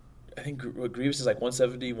 I think Grievous is like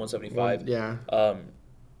 170, 175. Yeah.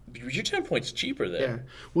 You're 10 points cheaper there. Yeah.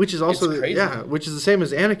 Which is also, It's crazy. which is the same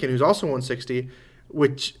as Anakin, who's also 160.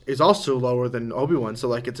 Which is also lower than Obi-Wan. So,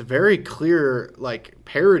 like, it's a very clear, like,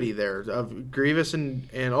 parity there of Grievous and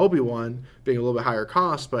Obi-Wan being a little bit higher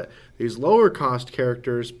cost, but these lower cost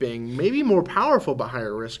characters being maybe more powerful but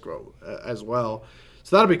higher risk as well.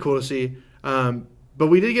 So that'll be cool to see. But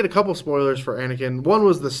we did get a couple spoilers for Anakin. One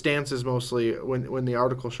was the stances mostly when the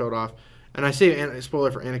article showed off. And I say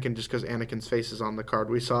spoiler for Anakin just because Anakin's face is on the card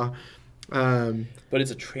we saw. But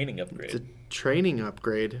it's a training upgrade. It's a training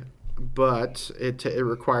upgrade. But it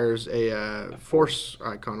requires a force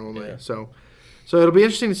icon only. Yeah. So it'll be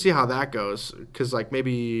interesting to see how that goes. Because, like,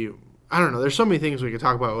 maybe, I don't know. There's so many things we could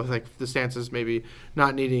talk about with, like, the stances maybe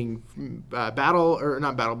not needing not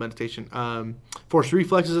battle meditation, force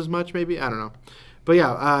reflexes as much maybe. I don't know. But,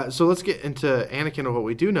 yeah, so let's get into Anakin of what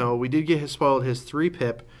we do know. We did get spoiled his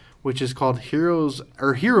 3-pip, which is called Hero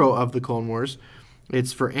of the Clone Wars.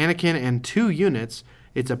 It's for Anakin and 2 units.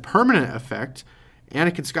 It's a permanent effect.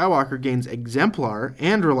 Anakin Skywalker gains Exemplar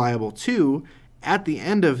and Reliable 2 at the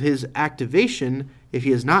end of his activation. If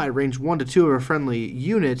he is not at range 1 to 2 of a friendly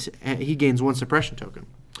unit, he gains 1 suppression token.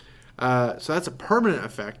 So that's a permanent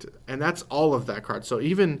effect, and that's all of that card. So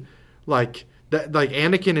even like that, like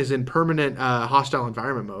Anakin is in permanent hostile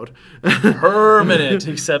environment mode. Permanent,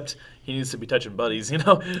 except he needs to be touching buddies,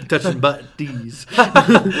 touching buddies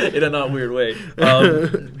in a not weird way.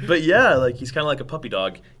 But yeah, like he's kind of like a puppy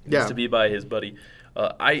dog. He needs to be by his buddy.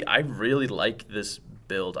 I really like this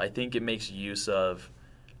build. I think it makes use of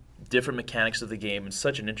different mechanics of the game in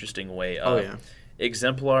such an interesting way.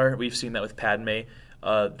 Exemplar, we've seen that with Padme.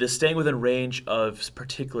 This staying within range of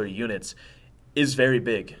particular units is very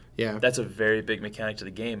big. Yeah. That's a very big mechanic to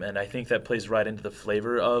the game, and I think that plays right into the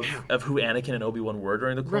flavor of who Anakin and Obi-Wan were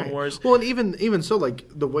during the Clone Wars. Well, and even so, like,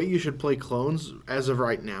 the way you should play clones, as of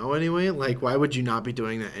right now anyway, like, why would you not be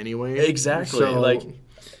doing that anyway? Exactly. So, like,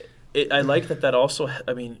 I like that also,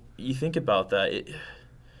 I mean, you think about that,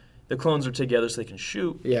 the clones are together so they can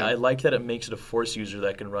shoot. Yeah. I like that it makes it a Force user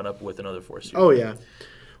that can run up with another Force user. Oh, yeah.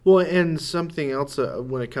 Well, and something else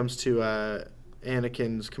when it comes to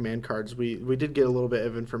Anakin's command cards, we did get a little bit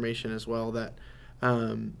of information as well that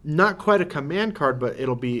not quite a command card, but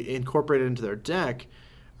it'll be incorporated into their deck.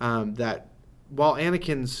 That while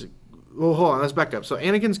Anakin's, well, hold on, let's back up. So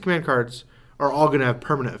Anakin's command cards are all going to have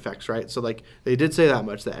permanent effects, right? So like they did say that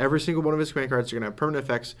much, that every single one of his command cards are going to have permanent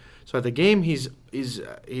effects. So at the game, he's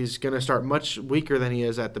going to start much weaker than he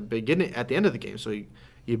is at the end of the game. So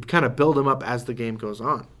you kind of build him up as the game goes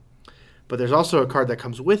on. But there's also a card that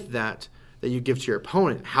comes with that you give to your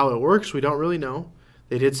opponent. How it works, we don't really know.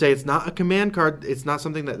 They did say it's not a command card. It's not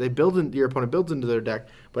something that your opponent builds into their deck,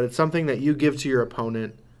 but it's something that you give to your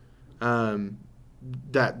opponent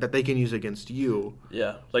that they can use against you.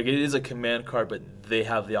 Yeah, like it is a command card, but they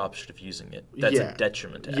have the option of using it. That's a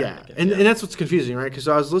detriment to Anakin. And that's what's confusing, right? Because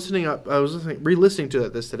I was re-listening to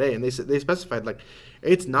this today, and they specified like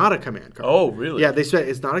it's not a command card. Oh, really? Yeah, they said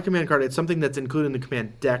it's not a command card. It's something that's included in the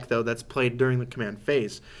command deck, though, that's played during the command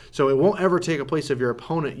phase. So it won't ever take a place of your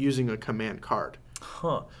opponent using a command card.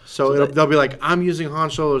 Huh. So they'll be like, I'm using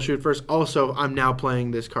Han Solo to shoot first. Also, I'm now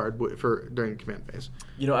playing this card during the command phase.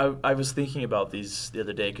 You know, I was thinking about these the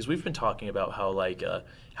other day because we've been talking about how like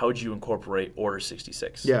how would you incorporate Order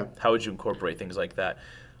 66? Yeah. How would you incorporate things like that?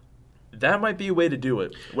 That might be a way to do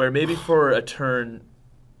it, where maybe for a turn,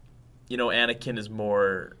 you know, Anakin is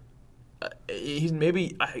more. He's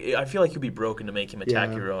maybe. I feel like he'd be broken to make him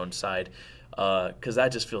attack your own side. Because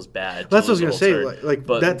that just feels bad. That's what I was going to say.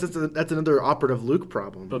 But that's another operative Luke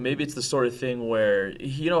problem. But maybe it's the sort of thing where,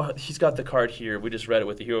 you know, he's got the card here. We just read it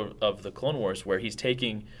with the Hero of the Clone Wars where he's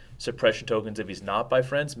taking suppression tokens if he's not by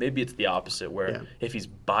friends. Maybe it's the opposite where if he's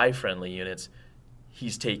by friendly units,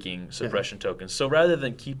 he's taking suppression tokens. So rather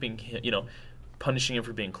than keeping him, you know, punishing him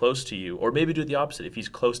for being close to you, or maybe do the opposite. If he's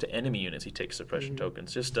close to enemy units, he takes suppression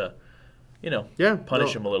tokens just to, you know,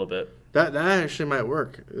 punish him a little bit. That actually might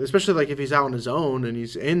work, especially like if he's out on his own and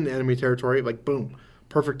he's in enemy territory. Like boom,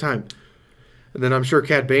 perfect time. And then I'm sure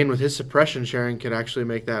Cad Bane with his suppression sharing could actually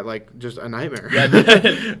make that like just a nightmare.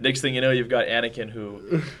 Yeah. Next thing you know, you've got Anakin,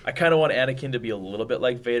 who I kind of want Anakin to be a little bit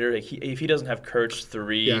like Vader. Like if he doesn't have Courage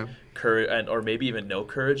 3, courage, or maybe even no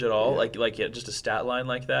Courage at all, like just a stat line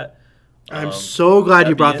like that. I'm so glad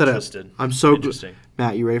you brought that up. I'm so interesting.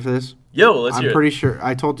 Matt, you ready for this? Yo, let's hear it. I'm pretty sure.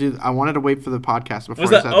 I told you I wanted to wait for the podcast before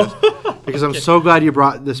I said this. because I'm so glad you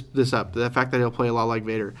brought this up. The fact that he'll play a lot like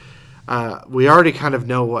Vader. We already kind of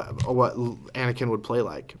know what Anakin would play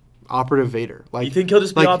like. Operative Vader. Like, you think he'll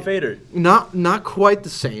just be Op Vader? Not quite the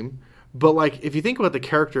same, but like if you think about the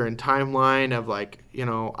character and timeline of like,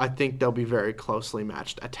 I think they'll be very closely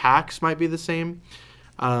matched. Attacks might be the same.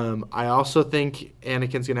 I also think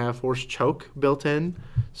Anakin's gonna have Force Choke built in.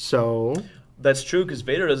 So that's true because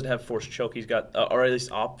Vader doesn't have Force Choke. He's got, or at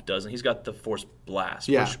least Op doesn't. He's got the Force Blast,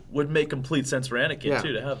 which would make complete sense for Anakin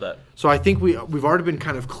too to have that. So I think we've already been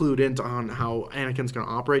kind of clued into on how Anakin's going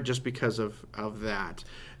to operate just because of that.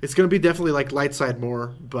 It's going to be definitely like light side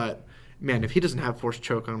more, but man, if he doesn't have Force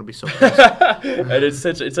Choke, I'm going to be so pissed. And it's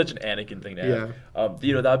such an Anakin thing to have.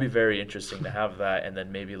 That would be very interesting to have that, and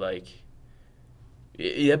then maybe like.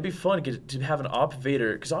 It'd be fun to have an Op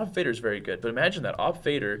Vader because Op Vader is very good. But imagine that Op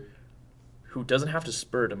Vader, who doesn't have to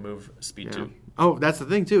spur to move speed 2. Oh, that's the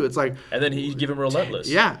thing too. It's like, and then you give him Relentless.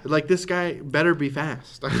 Yeah, like this guy better be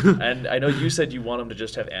fast. And I know you said you want him to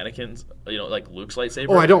just have Anakin's, like Luke's lightsaber.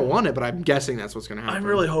 Oh, I don't want it, but I'm guessing that's what's going to happen. I'm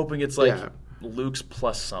really hoping it's like Luke's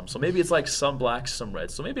plus some. So maybe it's like some blacks, some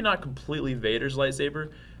reds. So maybe not completely Vader's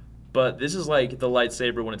lightsaber, but this is like the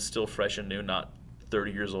lightsaber when it's still fresh and new, not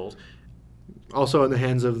 30 years old. Also in the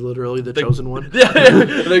hands of literally the chosen one.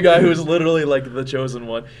 The guy who's literally like the chosen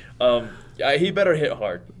one. He better hit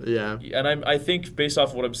hard. Yeah. And I think based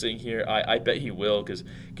off of what I'm seeing here, I bet he will. Because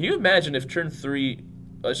can you imagine if turn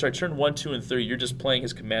 1, 2, and 3, you're just playing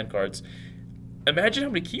his command cards. Imagine how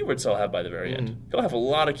many keywords he'll have by the very end. He'll have a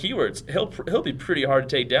lot of keywords. He'll be pretty hard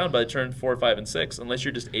to take down by turn 4, 5, and 6, unless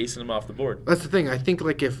you're just acing him off the board. That's the thing. I think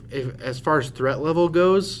like if as far as threat level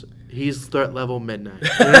goes, he's threat level midnight.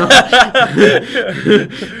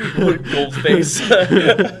 Gold face.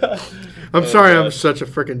 I'm sorry, I'm such a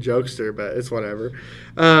freaking jokester, but it's whatever.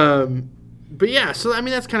 But yeah, so I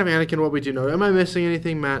mean that's kind of Anakin. What we do know. Am I missing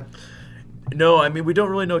anything, Matt? No, I mean we don't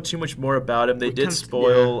really know too much more about him. They did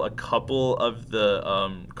spoil a couple of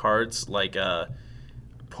the cards, like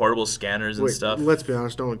portable scanners and stuff. Let's be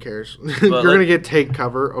honest, no one cares. You're gonna get take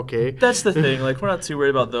cover, okay? That's the thing. Like we're not too worried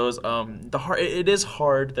about those. It is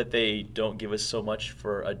hard that they don't give us so much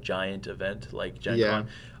for a giant event like Gen Con.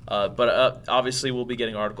 But obviously we'll be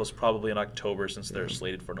getting articles probably in October since they're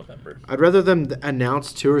slated for November. I'd rather them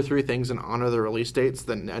announce 2 or 3 things and honor their release dates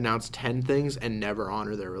than announce 10 things and never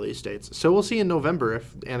honor their release dates. So we'll see in November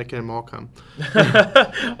if Anakin and Maul come.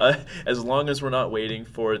 As long as we're not waiting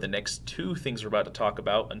for the next 2 things we're about to talk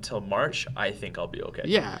about until March, I think I'll be okay.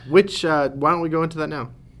 Yeah, which, why don't we go into that now?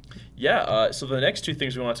 Yeah, so the next 2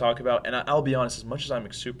 things we want to talk about, and I'll be honest, as much as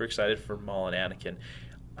I'm super excited for Maul and Anakin,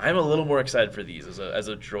 I'm a little more excited for these as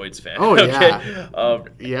a Droids fan. Oh, yeah.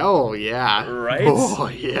 Yeah. Right? Oh,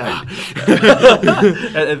 yeah.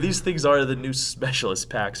 And these things are the new specialist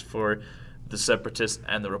packs for the Separatists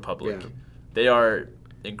and the Republic. Yeah. They are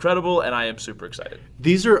incredible, and I am super excited.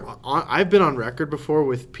 These are I've been on record before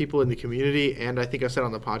with people in the community, and I think I said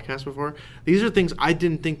on the podcast before. These are things I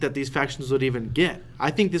didn't think that these factions would even get. I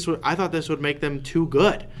thought this would make them too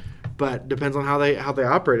good, but depends on how they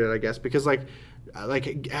operate it, I guess, because like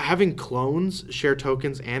having clones share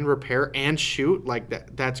tokens and repair and shoot, like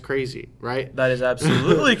that's crazy, right? That is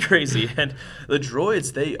absolutely crazy. And the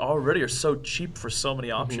droids, they already are so cheap for so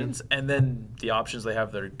many options, and then the options they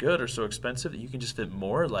have that are good are so expensive that you can just fit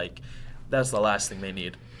more. Like that's the last thing they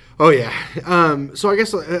need. Oh yeah. So I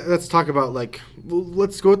guess let's talk about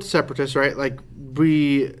let's go with the Separatists, right? Like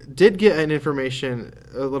we did get a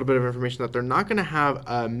little bit of information that they're not going to have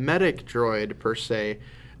a medic droid per se.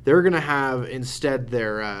 They're gonna have instead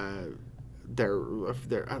their Viper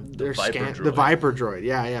droid.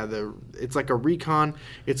 Yeah. It's like a recon.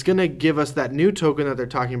 It's gonna give us that new token that they're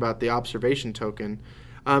talking about, the observation token.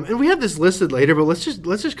 And we have this listed later, but let's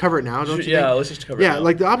just cover it now, don't you think? Yeah, let's just cover it now. Yeah,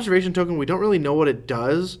 like the observation token, we don't really know what it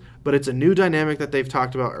does, but it's a new dynamic that they've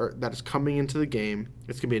talked about or that is coming into the game.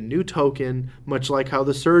 It's gonna be a new token, much like how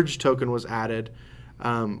the Surge token was added.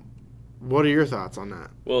 What are your thoughts on that?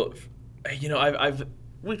 Well,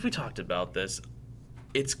 we talked about this.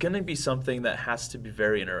 It's going to be something that has to be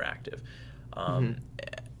very interactive.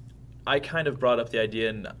 I kind of brought up the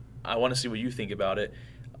idea, and I want to see what you think about it,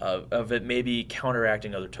 of it maybe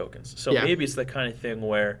counteracting other tokens. So maybe it's the kind of thing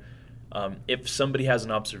where if somebody has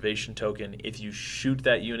an observation token, if you shoot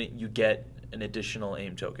that unit, you get an additional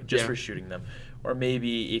aim token just for shooting them. Or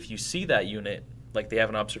maybe if you see that unit, like they have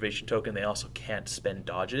an observation token, they also can't spend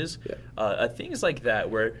dodges. Things like that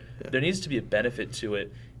where there needs to be a benefit to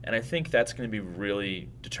it. And I think that's going to be really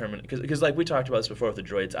determined. Because like we talked about this before with the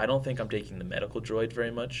droids, I don't think I'm taking the medical droid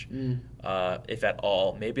very much, if at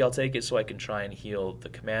all. Maybe I'll take it so I can try and heal the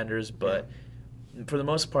commanders. But For the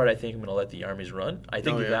most part, I think I'm going to let the armies run. I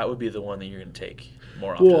think Oh, yeah. that would be the one that you're going to take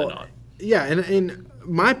more often than not. Yeah, and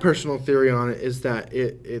my personal theory on it is that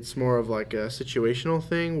it's more of like a situational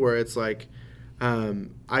thing where it's like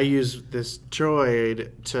I use this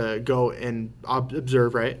droid to go and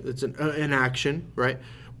observe, right? It's an action, right?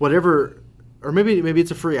 Whatever, or maybe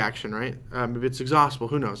it's a free action, right? Maybe it's exhaustible,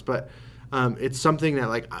 who knows? But it's something that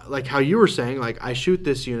like how you were saying, like I shoot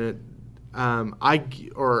this unit,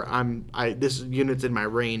 this unit's in my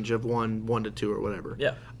range of 1 to 2 or whatever.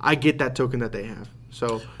 Yeah. I get that token that they have.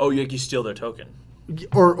 So you steal their token.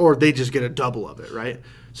 or they just get a double of it, right?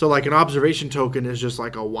 So like an observation token is just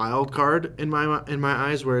like a wild card in my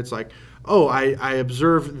eyes, where it's like, oh, I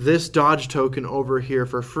observe this dodge token over here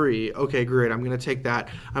for free. Okay, great. I'm gonna take that.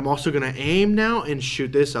 I'm also gonna aim now and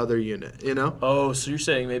shoot this other unit. You know? Oh, so you're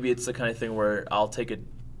saying maybe it's the kind of thing where I'll take an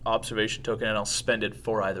observation token and I'll spend it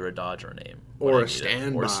for either a dodge or an aim. Or a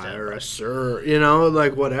standby, or a sir,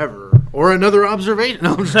 like whatever. Or another observation.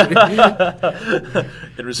 No, I'm just kidding.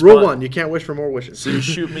 Rule 1, you can't wish for more wishes. So you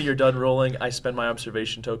shoot me, you're done rolling, I spend my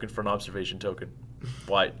observation token for an observation token.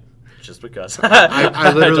 Why? Just because.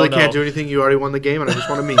 I literally can't do anything. You already won the game, and I just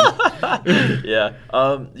want to meet. Yeah.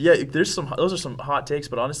 Those are some hot takes,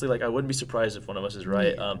 but honestly, like I wouldn't be surprised if one of us is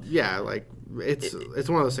right. It's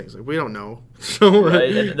one of those things. Like we don't know. So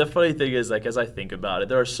right. And the funny thing is, like as I think about it,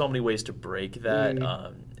 there are so many ways to break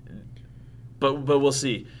that. But we'll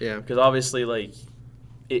see. Yeah. Because obviously, like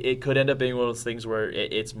it could end up being one of those things where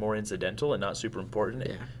it's more incidental and not super important.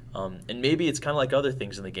 Yeah. And maybe it's kind of like other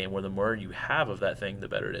things in the game where the more you have of that thing, the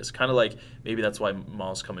better it is. Kind of like maybe that's why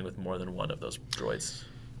Maul's coming with more than one of those droids.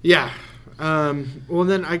 Yeah. Well,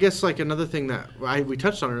 then I guess like another thing that we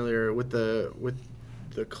touched on earlier with the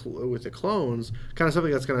clones, kind of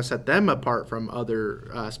something that's going to set them apart from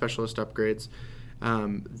other specialist upgrades.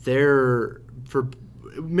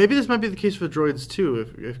 Maybe this might be the case for droids too.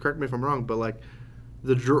 If correct me if I'm wrong, but like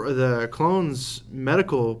the clones'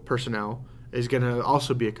 medical personnel is going to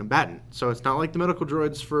also be a combatant. So it's not like the medical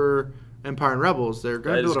droids for Empire and Rebels. They're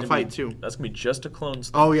going to be able to fight too. That's going to be just a clones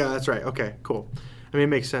thing. Oh, yeah, that's right. Okay, cool. I mean, it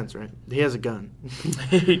makes sense, right? He has a gun.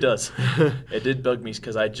 He does. It did bug me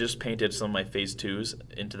because I just painted some of my Phase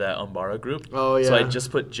 2s into that Umbara group. Oh, yeah. So I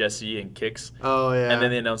just put Jesse and Kix. Oh, yeah. And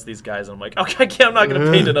then they announced these guys, and I'm like, okay, I'm not going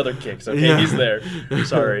to paint another Kix. Okay, Yeah. he's there.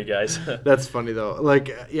 Sorry, guys. That's funny, though.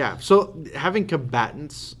 Like, yeah. So having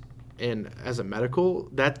combatants as a medical,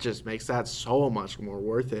 that just makes that so much more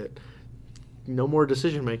worth it. No more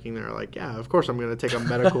decision making there. Like, yeah, of course I'm going to take a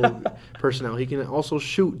medical personnel. He can also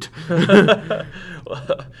shoot. Well,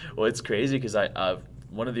 it's crazy because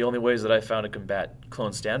one of the only ways that I found to combat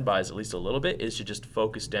clone standbys, at least a little bit, is to just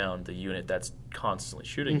focus down the unit that's constantly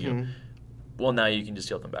shooting you. Well, now you can just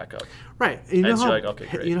heal them back up. Right. You know,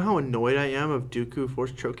 great. You know how annoyed I am of Dooku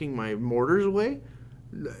force choking my mortars away?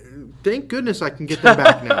 Thank goodness I can get them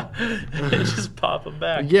back now. Just pop them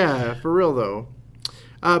back. Yeah, for real, though.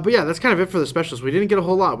 But yeah, that's kind of it for the specials. We didn't get a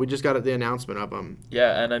whole lot. We just got the announcement of them.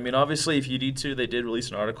 Yeah, and I mean, obviously, if you need to, they did release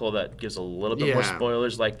an article that gives a little bit more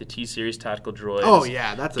spoilers, like the T-Series tactical droid. Oh,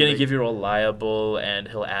 yeah, that's going to give you a reliable, and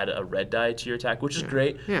he'll add a red die to your attack, which is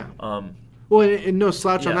great. Yeah. Well, and no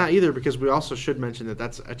slouch on that either, because we also should mention that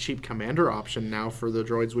that's a cheap commander option now for the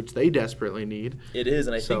droids, which they desperately need. It is,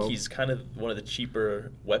 and I think he's kind of one of the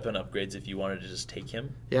cheaper weapon upgrades if you wanted to just take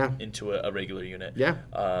him into a regular unit. Yeah.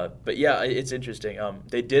 But yeah, it's interesting.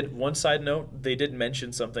 They did, one side note, they did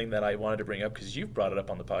mention something that I wanted to bring up because you've brought it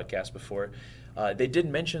up on the podcast before. They did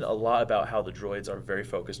mention a lot about how the droids are very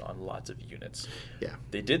focused on lots of units. Yeah.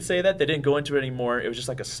 They did say that. They didn't go into it anymore. It was just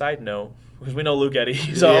like a side note. Because we know Luke Eddy.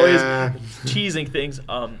 He's always teasing things.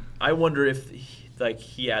 I wonder if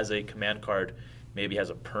he has a command card, maybe has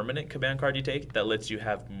a permanent command card you take that lets you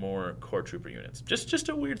have more core trooper units. Just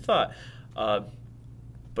a weird thought.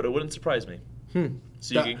 But it wouldn't surprise me.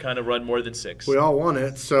 So you can kind of run more than 6. We all want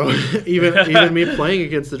it, so even me playing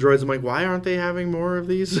against the droids, I'm like, why aren't they having more of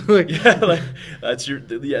these? That'd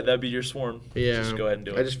be your swarm. Yeah, just go ahead and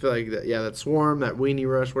do it. I just feel like that swarm, that weenie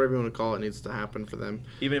rush, whatever you want to call it, needs to happen for them.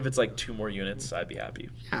 Even if it's like 2 more units, I'd be happy.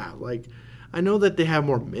 Yeah, like I know that they have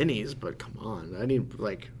more minis, but come on, I need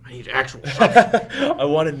actual stuff. I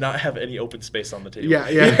want to not have any open space on the table.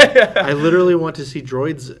 Yeah. I literally want to see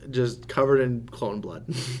droids just covered in clone blood.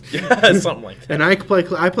 Yeah, something like that. And I play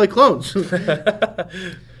clones. But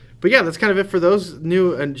yeah, that's kind of it for those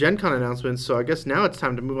new and Gen Con announcements. So I guess now it's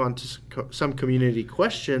time to move on to some community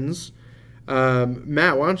questions.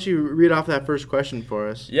 Matt, why don't you read off that first question for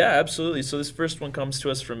us? Yeah, absolutely. So this first one comes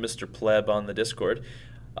to us from Mr. Pleb on the Discord.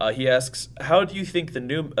 He asks, "How do you think the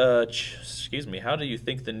new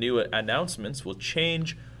announcements will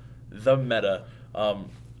change the meta?"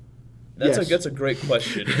 That's a great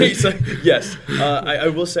question. He's like, yes. I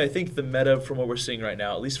will say I think the meta from what we're seeing right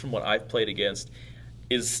now, at least from what I've played against,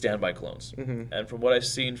 is standby clones. Mm-hmm. And from what I've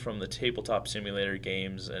seen from the tabletop simulator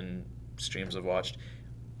games and streams I've watched,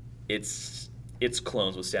 it's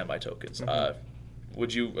clones with standby tokens. Mm-hmm.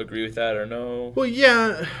 Would you agree with that or no? Well,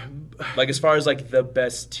 yeah. Like as far as like the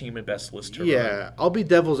best team and best list to run. I'll be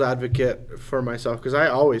devil's advocate for myself because I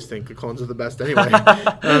always think the clones are the best anyway.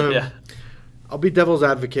 Yeah. I'll be devil's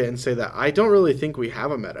advocate and say that I don't really think we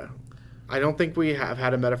have a meta. I don't think we have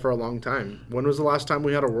had a meta for a long time. When was the last time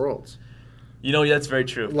we had a Worlds? Yeah, that's very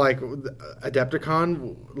true. Like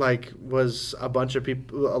Adepticon, was a bunch of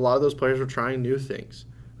people. A lot of those players were trying new things,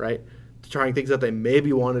 right? Trying things that they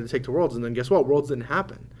maybe wanted to take to Worlds, and then guess what? Worlds didn't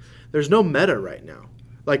happen. There's no meta right now.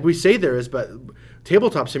 Like we say there is, but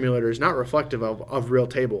tabletop simulator is not reflective of real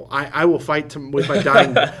table. I will fight with my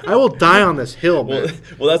dying. I will die on this hill, man.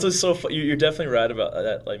 Well, that's what's so funny. You're definitely right about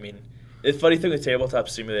that. I mean, the funny thing with tabletop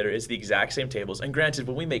simulator is the exact same tables. And granted,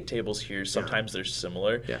 when we make tables here, sometimes they're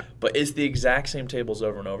similar. Yeah. But it's the exact same tables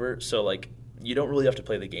over and over. So like, you don't really have to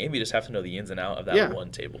play the game. You just have to know the ins and out of that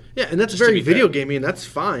one table. Yeah, and that's very video gamey, and that's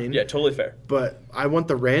fine. Yeah, totally fair. But I want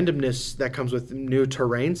the randomness that comes with new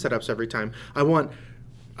terrain setups every time. I want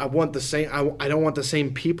the same. I don't want the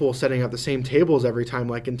same people setting up the same tables every time,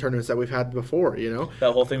 like in tournaments that we've had before. You know,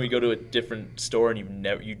 that whole thing. We go to a different store and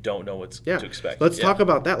you don't know what to expect. Let's talk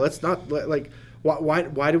about that. Let's not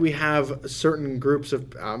Why do we have certain groups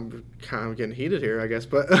of? I'm kind of getting heated here, I guess,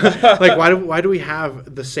 but like why do we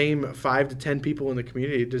have the same 5 to 10 people in the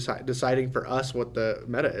community deciding for us what the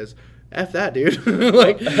meta is? F that, dude.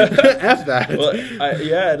 F that.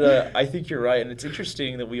 Well, I think you're right, and it's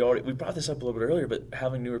interesting that we brought this up a little bit earlier, but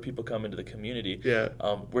having newer people come into the community,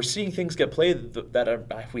 we're seeing things get played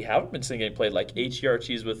that we haven't been seeing getting played, like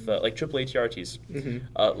ATRTs with like triple ATRTs,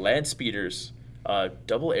 mm-hmm. Land speeders.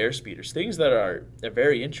 Double air speeders, things that are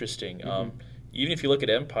very interesting. Mm-hmm. Even if you look at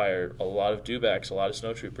Empire, a lot of dewbacks, a lot of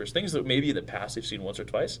snowtroopers, things that maybe in the past they've seen once or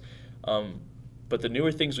twice. But the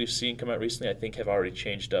newer things we've seen come out recently, I think, have already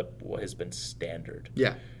changed up what has been standard.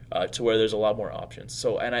 Yeah. To where there's a lot more options.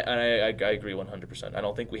 So, and I agree 100%. I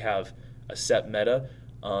don't think we have a set meta.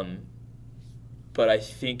 But I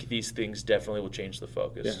think these things definitely will change the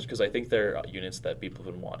focus because I think they're units that people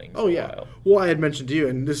have been wanting for a while. Well, I had mentioned to you,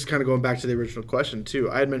 and this is kind of going back to the original question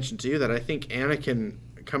too. I had mentioned to you that I think Anakin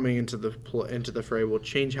coming into the fray will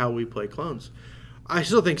change how we play clones. I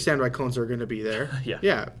still think standby clones are going to be there.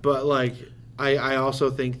 Yeah, but like I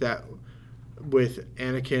also think that with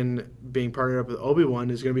Anakin being partnered up with Obi-Wan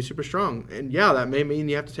is going to be super strong. And yeah, that may mean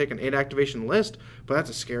you have to take an 8 activation list, but that's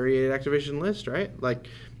a scary 8 activation list, right? Like,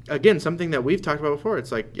 again, something that we've talked about before.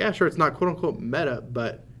 It's like, yeah, sure, it's not quote-unquote meta,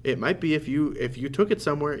 but it might be if you took it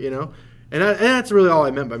somewhere, you know? And that's really all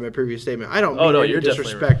I meant by my previous statement. I don't mean any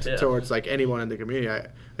disrespect towards like anyone in the community.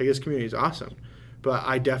 Like this community is awesome. But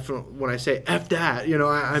I definitely, when I say F that, you know,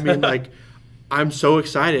 I mean like I'm so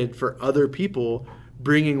excited for other people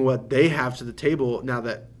bringing what they have to the table now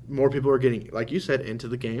that more people are getting, like you said, into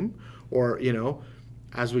the game, or, you know,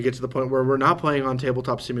 as we get to the point where we're not playing on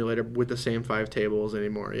Tabletop Simulator with the same 5 tables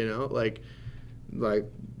anymore, you know, like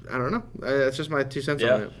I don't know. That's just my 2 cents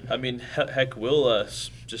on it. I mean, heck, Will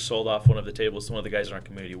just sold off one of the tables. One of the guys in our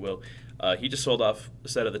community, Will, he just sold off a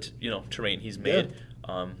set of the terrain he's made.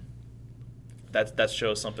 Yeah. That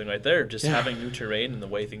shows something right there. Just having new terrain and the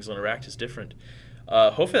way things interact is different.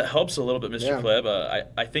 Hopefully that helps a little bit, Mr. Pleb.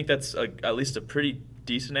 I think that's at least a pretty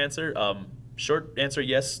decent answer. Short answer,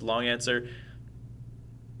 yes. Long answer,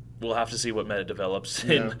 we'll have to see what meta develops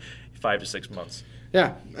in 5 to 6 months.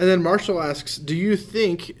 Yeah, and then Marshall asks, do you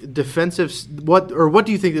think what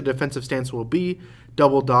do you think the defensive stance will be?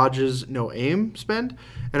 Double dodges, no aim spend?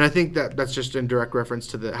 And I think that's just in direct reference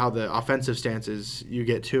to how the offensive stance is. You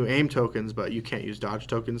get 2 aim tokens, but you can't use dodge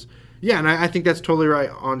tokens. Yeah, and I think that's totally right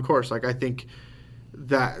on course. Like, I think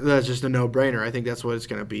that's just a no-brainer. I think that's what it's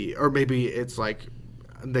going to be. Or maybe it's like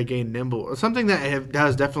they gain nimble. Something that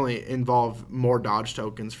does definitely involve more dodge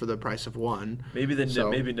tokens for the price of 1. Maybe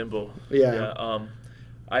nimble. Yeah.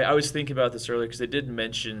 I was thinking about this earlier because they did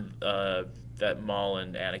mention that Maul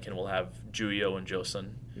and Anakin will have Juyo and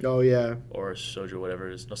Joseon. Oh, yeah. Or soju, whatever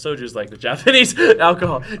it is. No, soju is like the Japanese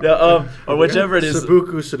alcohol. No, or whichever it is.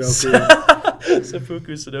 Seppuku Sudoku.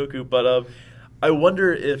 Seppuku Sudoku. But I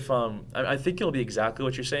wonder if I think it'll be exactly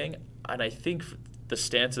what you're saying. And I think the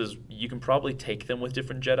stances, you can probably take them with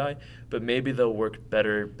different Jedi, but maybe they'll work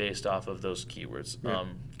better based off of those keywords. Yeah.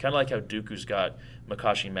 Kind of like how Dooku's got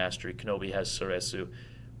Makashi Mastery, Kenobi has Soresu.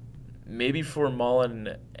 Maybe for Maul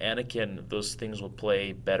and Anakin, those things will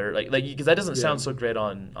play better. Like because that doesn't sound so great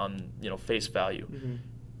on face value. Mm-hmm.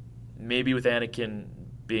 Maybe with Anakin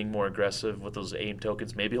being more aggressive with those aim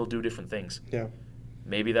tokens, maybe he'll do different things. Yeah.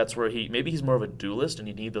 Maybe that's where maybe he's more of a duelist, and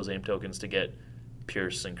you need those aim tokens to get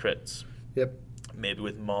pierce and crits. Yep. Maybe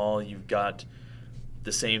with Maul, you've got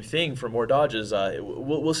the same thing for more dodges.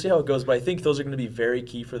 We'll see how it goes, but I think those are going to be very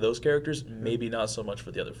key for those characters, maybe not so much for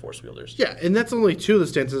the other Force wielders. Yeah, and that's only 2 of the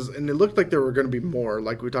stances, and it looked like there were going to be more,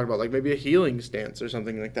 like we talked about, like maybe a healing stance or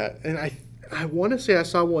something like that. And I want to say I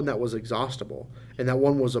saw one that was exhaustible, and that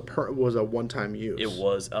one was a one-time use. It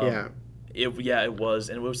was. Yeah. It was.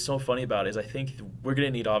 And what was so funny about it is I think we're going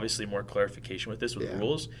to need, obviously, more clarification with this, with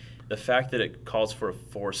rules. The fact that it calls for a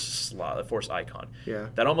Force slot, a Force icon,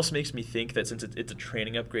 that almost makes me think that since it's a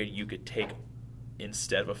training upgrade, you could take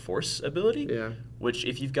instead of a Force ability, which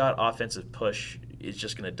if you've got offensive push, is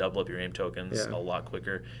just going to double up your aim tokens a lot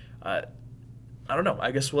quicker. I don't know.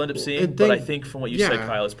 I guess we'll end up seeing, but I think from what you said,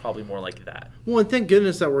 Kyle, it's probably more like that. Well, and thank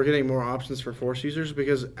goodness that we're getting more options for Force users,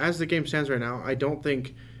 because as the game stands right now, I don't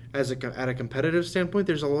think at a competitive standpoint,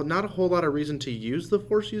 there's not a whole lot of reason to use the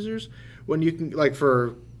Force users when you can, like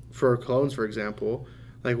for clones, for example.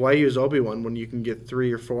 Like, why use Obi-Wan when you can get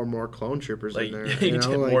 3 or 4 more clone troopers in there? You can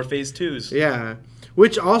get more phase 2s. Yeah.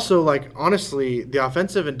 Which also, like, honestly, the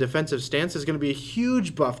offensive and defensive stance is going to be a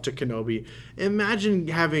huge buff to Kenobi. Imagine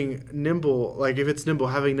having nimble, like, if it's nimble,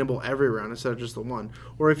 having nimble every round instead of just the one.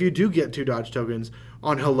 Or if you do get 2 dodge tokens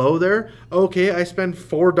on hello there, okay, I spend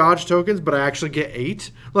 4 dodge tokens, but I actually get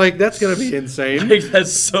 8. Like, that's going to be insane. Like,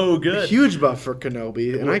 that's so good. Huge buff for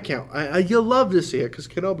Kenobi. And you'll love to see it, because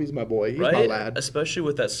Kenobi's my boy. He's my lad. Especially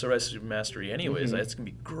with that Celestial Mastery anyways. It's going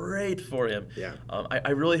to be great for him. Yeah.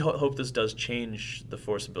 I really hope this does change the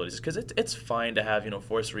Force abilities, because it's fine to have,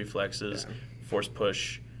 Force reflexes, Force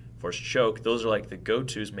push, Force choke. Those are like the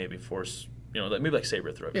go-tos, maybe Force, maybe like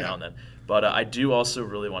Saber throw now and then. But I do also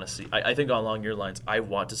really want to see, I think along your lines, I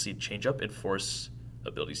want to see change up in Force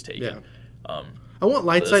abilities taken. Yeah. I want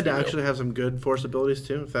Lightside to actually have some good Force abilities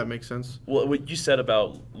too, if that makes sense. Well, what you said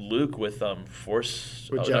about Luke with Force,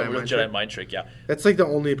 Jedi Mind Trick, yeah. That's like the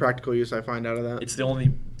only practical use I find out of that. It's the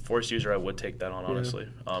only Force user I would take that on, honestly.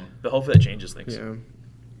 But hopefully that changes things.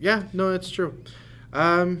 Yeah, no, it's true.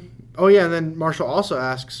 Oh, yeah, and then Marshall also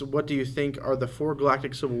asks, what do you think are the 4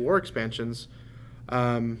 Galactic Civil War expansions?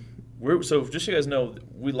 So just so you guys know,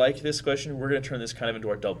 we like this question. We're going to turn this kind of into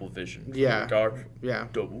our double vision. Yeah.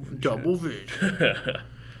 Double vision.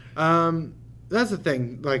 That's the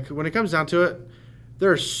thing. Like, when it comes down to it,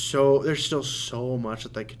 there's still so much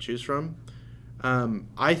that they could choose from.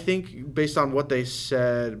 I think based on what they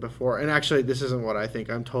said before, and actually this isn't what I think.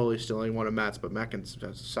 I'm totally stealing one of Matt's, but Matt can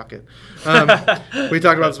suck it. We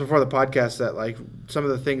talked about this before the podcast, that like some of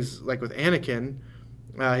the things, like with Anakin,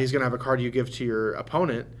 he's going to have a card you give to your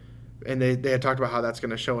opponent, and they had talked about how that's going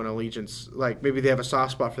to show an allegiance. Like maybe they have a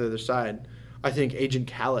soft spot for the other side. I think Agent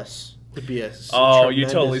Callus would be a you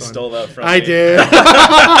totally stole that from me. I did.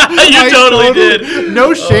 You totally did.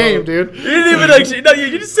 No shame, dude. You didn't even actually. No,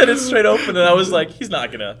 you just said it straight open, and I was like, he's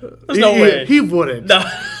not gonna. There's no way. He wouldn't. No.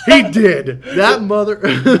 He did. That mother.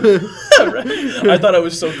 I thought I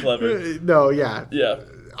was so clever. No, yeah. Yeah.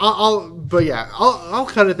 I'll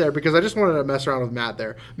cut it there, because I just wanted to mess around with Matt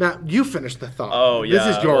there. Matt, you finised the thought. Oh, yeah.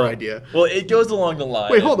 This is your idea. Well, it goes along the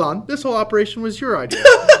line. Wait, hold on. This whole operation was your idea.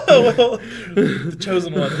 Well, the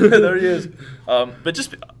chosen one. There he is. But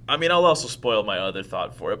I'll also spoil my other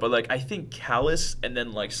thought for it. But like, I think Callus and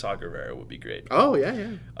then like Saw Gerrera would be great. Oh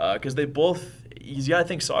yeah. Because they both. You got to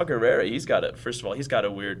think Saw Gerrera. First of all, he's got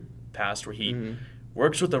a weird past where he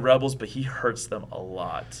works with the rebels, but he hurts them a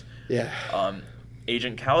lot. Yeah.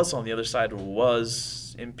 Agent Callus on the other side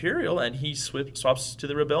was Imperial, and he swaps to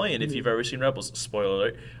the Rebellion. If you've ever seen Rebels,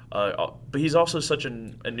 spoiler alert. But he's also such a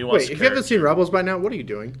nuanced Wait, if you haven't seen Rebels by now, what are you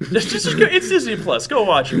doing? It's Disney Plus. Go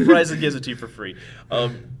watch it. Verizon gives it to you for free.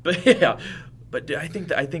 But I think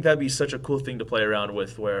that'd be such a cool thing to play around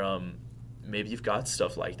with, where maybe you've got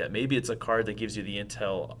stuff like that. Maybe it's a card that gives you the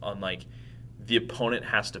intel on like the opponent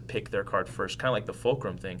has to pick their card first, kind of like the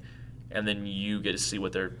Fulcrum thing. And then you get to see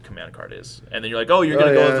what their command card is. And then you're like, oh, you're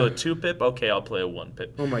going to go with a 2-pip? Okay, I'll play a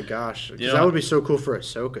 1-pip. Oh, my gosh. That would be so cool for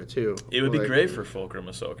Ahsoka, too. It would be great for Fulcrum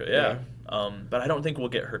Ahsoka, yeah. But I don't think we'll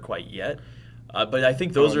get her quite yet. But I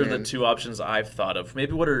think those are the 2 options I've thought of.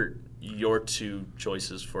 Maybe what are your 2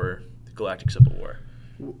 choices for the Galactic Civil War?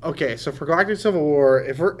 Okay, so for Galactic Civil War,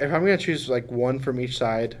 if I'm going to choose like one from each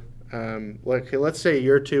side, let's say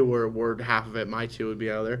your 2 were half of it, my 2 would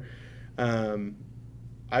be out of there.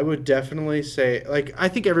 I would definitely say, like, I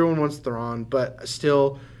think everyone wants Thrawn, but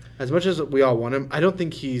still, as much as we all want him, I don't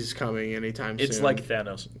think he's coming anytime soon. It's like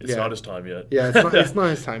Thanos. It's not his time yet. Yeah, it's not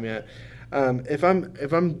his time yet. If I'm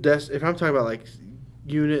talking about like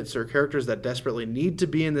units or characters that desperately need to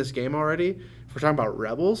be in this game already, if we're talking about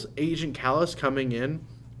Rebels, Agent Callus coming in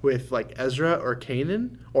with like Ezra or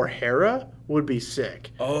Kanan or Hera would be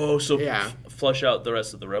sick. Oh, so Yeah. flush out the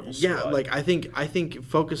rest of the Rebels Yeah, squad. like I think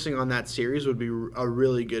focusing on that series would be a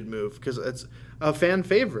really good move because it's a fan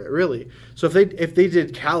favorite, really. So if they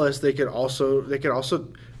did Callus, they could also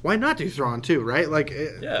why not do Thrawn too, right? Like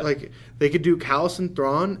like they could do Callus and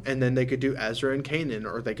Thrawn, and then they could do Ezra and Kanan,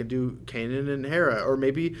 or they could do Kanan and Hera, or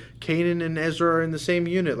maybe Kanan and Ezra are in the same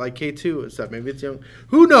unit, like K2 and stuff. Maybe it's young.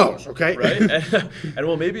 Who knows? Okay, right? And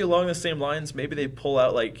well, maybe along the same lines, maybe they pull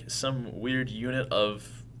out like some weird unit of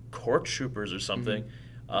Cork troopers or something,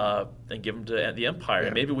 and give them to the Empire,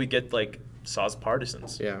 and maybe we get like Saw's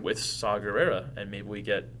partisans with Saw Gerrera, and maybe we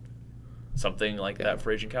get something like that for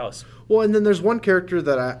Agent Callus. Well, and then there's one character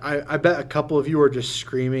that I bet a couple of you are just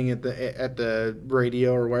screaming at the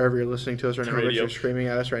radio or wherever you're listening to us right now. I bet you're screaming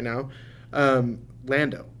at us right now.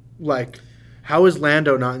 Lando. Like, how is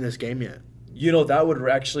Lando not in this game yet? You know, that would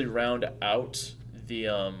actually round out the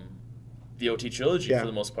OT trilogy for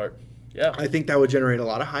the most part. Yeah, I think that would generate a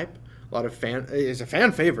lot of hype. A lot of is a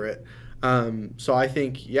fan favorite. So I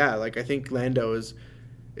think I think Lando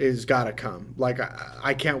is gotta come. Like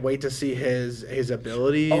I can't wait to see his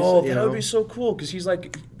abilities. Oh, that would be so cool because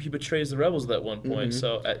he betrays the rebels at that one point.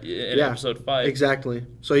 So in episode 5, exactly.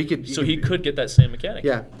 So he could get that same mechanic.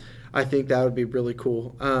 Yeah, I think that would be really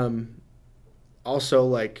cool. Also,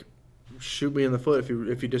 like, shoot me in the foot if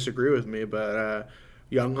you disagree with me, but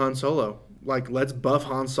young Han Solo. Like, let's buff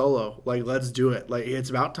Han Solo. Like, let's do it. Like, it's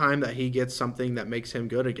about time that he gets something that makes him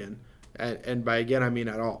good again. And by again, I mean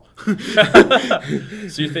at all. So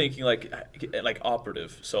you're thinking like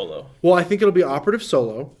operative Solo? Well, I think it'll be operative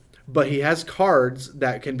Solo, but he has cards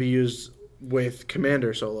that can be used with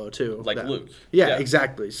Commander Solo too. Like Luke. Yeah,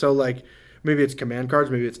 exactly. So like maybe it's command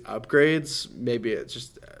cards, maybe it's upgrades, maybe it's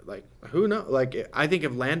just like who knows? Like I think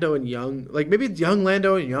if Lando and young, like maybe it's young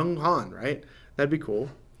Lando and young Han, right? That'd be cool.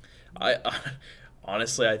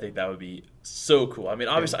 Honestly, I think that would be so cool. I mean,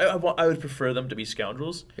 obviously, I would prefer them to be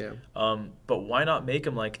scoundrels. Yeah. But why not make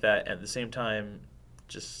them like that? At the same time,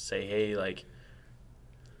 just say, hey, like,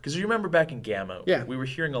 because you remember back in Gamma, we were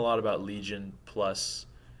hearing a lot about Legion plus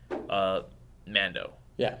Mando.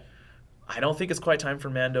 Yeah. I don't think it's quite time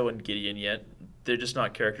for Mando and Gideon yet. They're just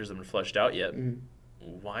not characters that have been fleshed out yet.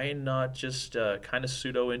 Why not just kind of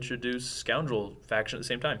pseudo introduce scoundrel faction at the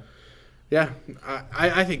same time? Yeah,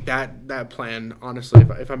 I think that plan, honestly,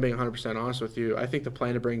 if I'm being 100% honest with you, I think the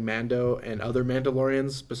plan to bring Mando and other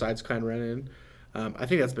Mandalorians besides Clan Renan, I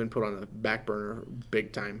think that's been put on the back burner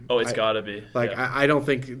big time. Oh, it's got to be. Like, yeah. I don't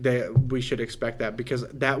think we should expect that because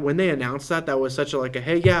that when they announced that was such a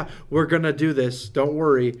hey, yeah, we're going to do this, don't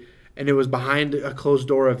worry. And it was behind a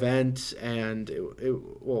closed-door event and,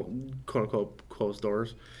 well, quote-unquote, closed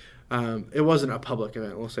doors. It wasn't a public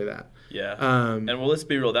event, we'll say that. Yeah. And well, let's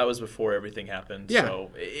be real, that was before everything happened. Yeah.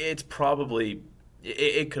 So it's probably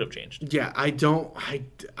it could have changed. Yeah,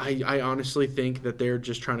 I honestly think that they're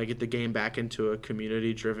just trying to get the game back into a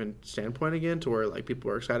community-driven standpoint again to where like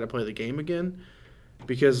people are excited to play the game again.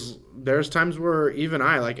 Because there's times where even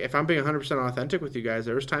I, like, if I'm being 100% authentic with you guys,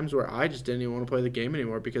 there was times where I just didn't even want to play the game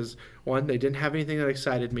anymore because, one, they didn't have anything that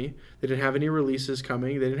excited me. They didn't have any releases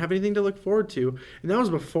coming. They didn't have anything to look forward to. And that was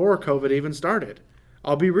before COVID even started.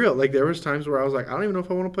 I'll be real. Like, there was times where I was like, I don't even know if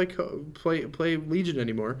I want to play Legion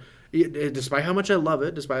anymore, despite how much I love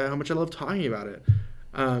it, despite how much I love talking about it.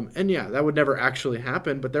 And yeah, that would never actually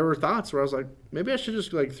happen. But there were thoughts where I was like, maybe I should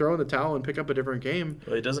just like throw in the towel and pick up a different game.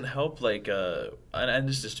 Well, it doesn't help. Like, and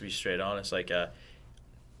just to be straight honest, like,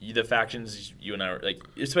 the factions you and I were like,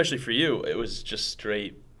 especially for you, it was just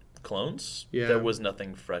straight clones. Yeah, there was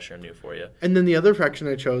nothing fresh or new for you. And then the other faction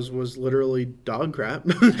I chose was literally dog crap.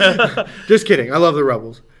 Just kidding. I love the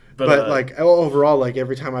Rebels. But like overall, like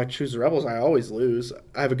every time I choose the Rebels, I always lose.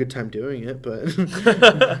 I have a good time doing it, but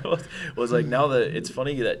it was like now that it's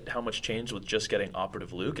funny that how much changed with just getting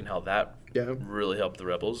operative Luke and how that really helped the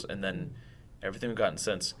Rebels, and then everything we've gotten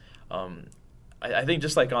since. I think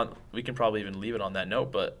just like we can probably even leave it on that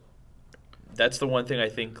note, but that's the one thing I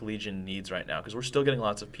think Legion needs right now because we're still getting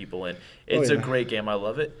lots of people in. It's a great game. I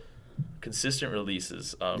love it. Consistent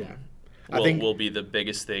releases will be the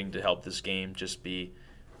biggest thing to help this game just be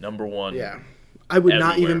number one. Yeah. I would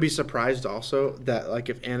not even be surprised also that like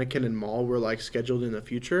if Anakin and Maul were like scheduled in the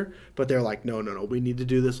future, but they're like, no, we need to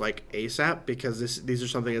do this like ASAP because these are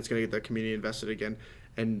something that's going to get the community invested again.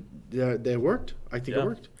 And they worked. I think it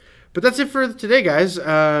worked. But that's it for today, guys.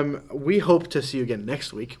 We hope to see you again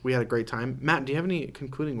next week. We had a great time. Matt, do you have any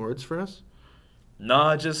concluding words for us?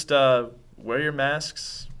 Nah, just wear your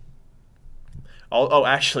masks. Oh,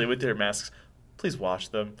 actually, with your masks, please wash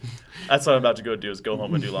them. That's what I'm about to go do is go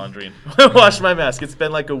home and do laundry and wash my mask. It's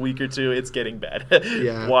been like a week or two. It's getting bad.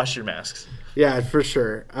 Yeah. Wash your masks. Yeah, for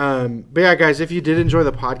sure. But yeah, guys, if you did enjoy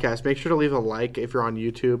the podcast, make sure to leave a like. If you're on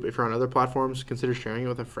YouTube, if you're on other platforms, consider sharing it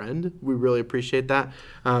with a friend. We really appreciate that.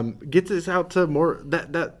 Get this out to more,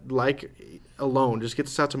 that like alone just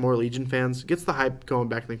gets us out to more Legion fans, gets the hype going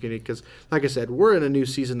back in the community, because like I said, we're in a new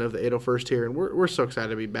season of the 801st here, and we're so excited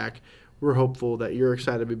to be back. We're hopeful that you're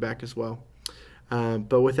excited to be back as well.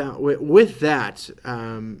 But with that,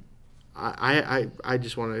 I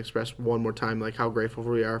just want to express one more time like how grateful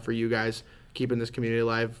we are for you guys keeping this community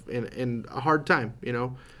alive in a hard time. You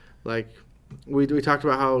know, like we talked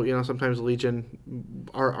about how, you know, sometimes Legion,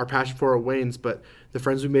 our passion for it wanes, but the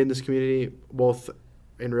friends we made in this community, both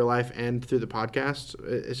in real life and through the podcast,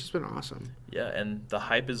 it's just been awesome. Yeah, and the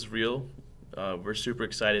hype is real. We're super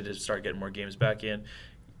excited to start getting more games back in.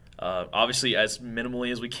 Obviously, as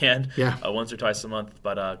minimally as we can, once or twice a month,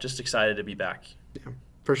 but just excited to be back. Yeah,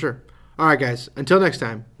 for sure. All right, guys. Until next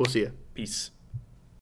time, we'll see you. Peace.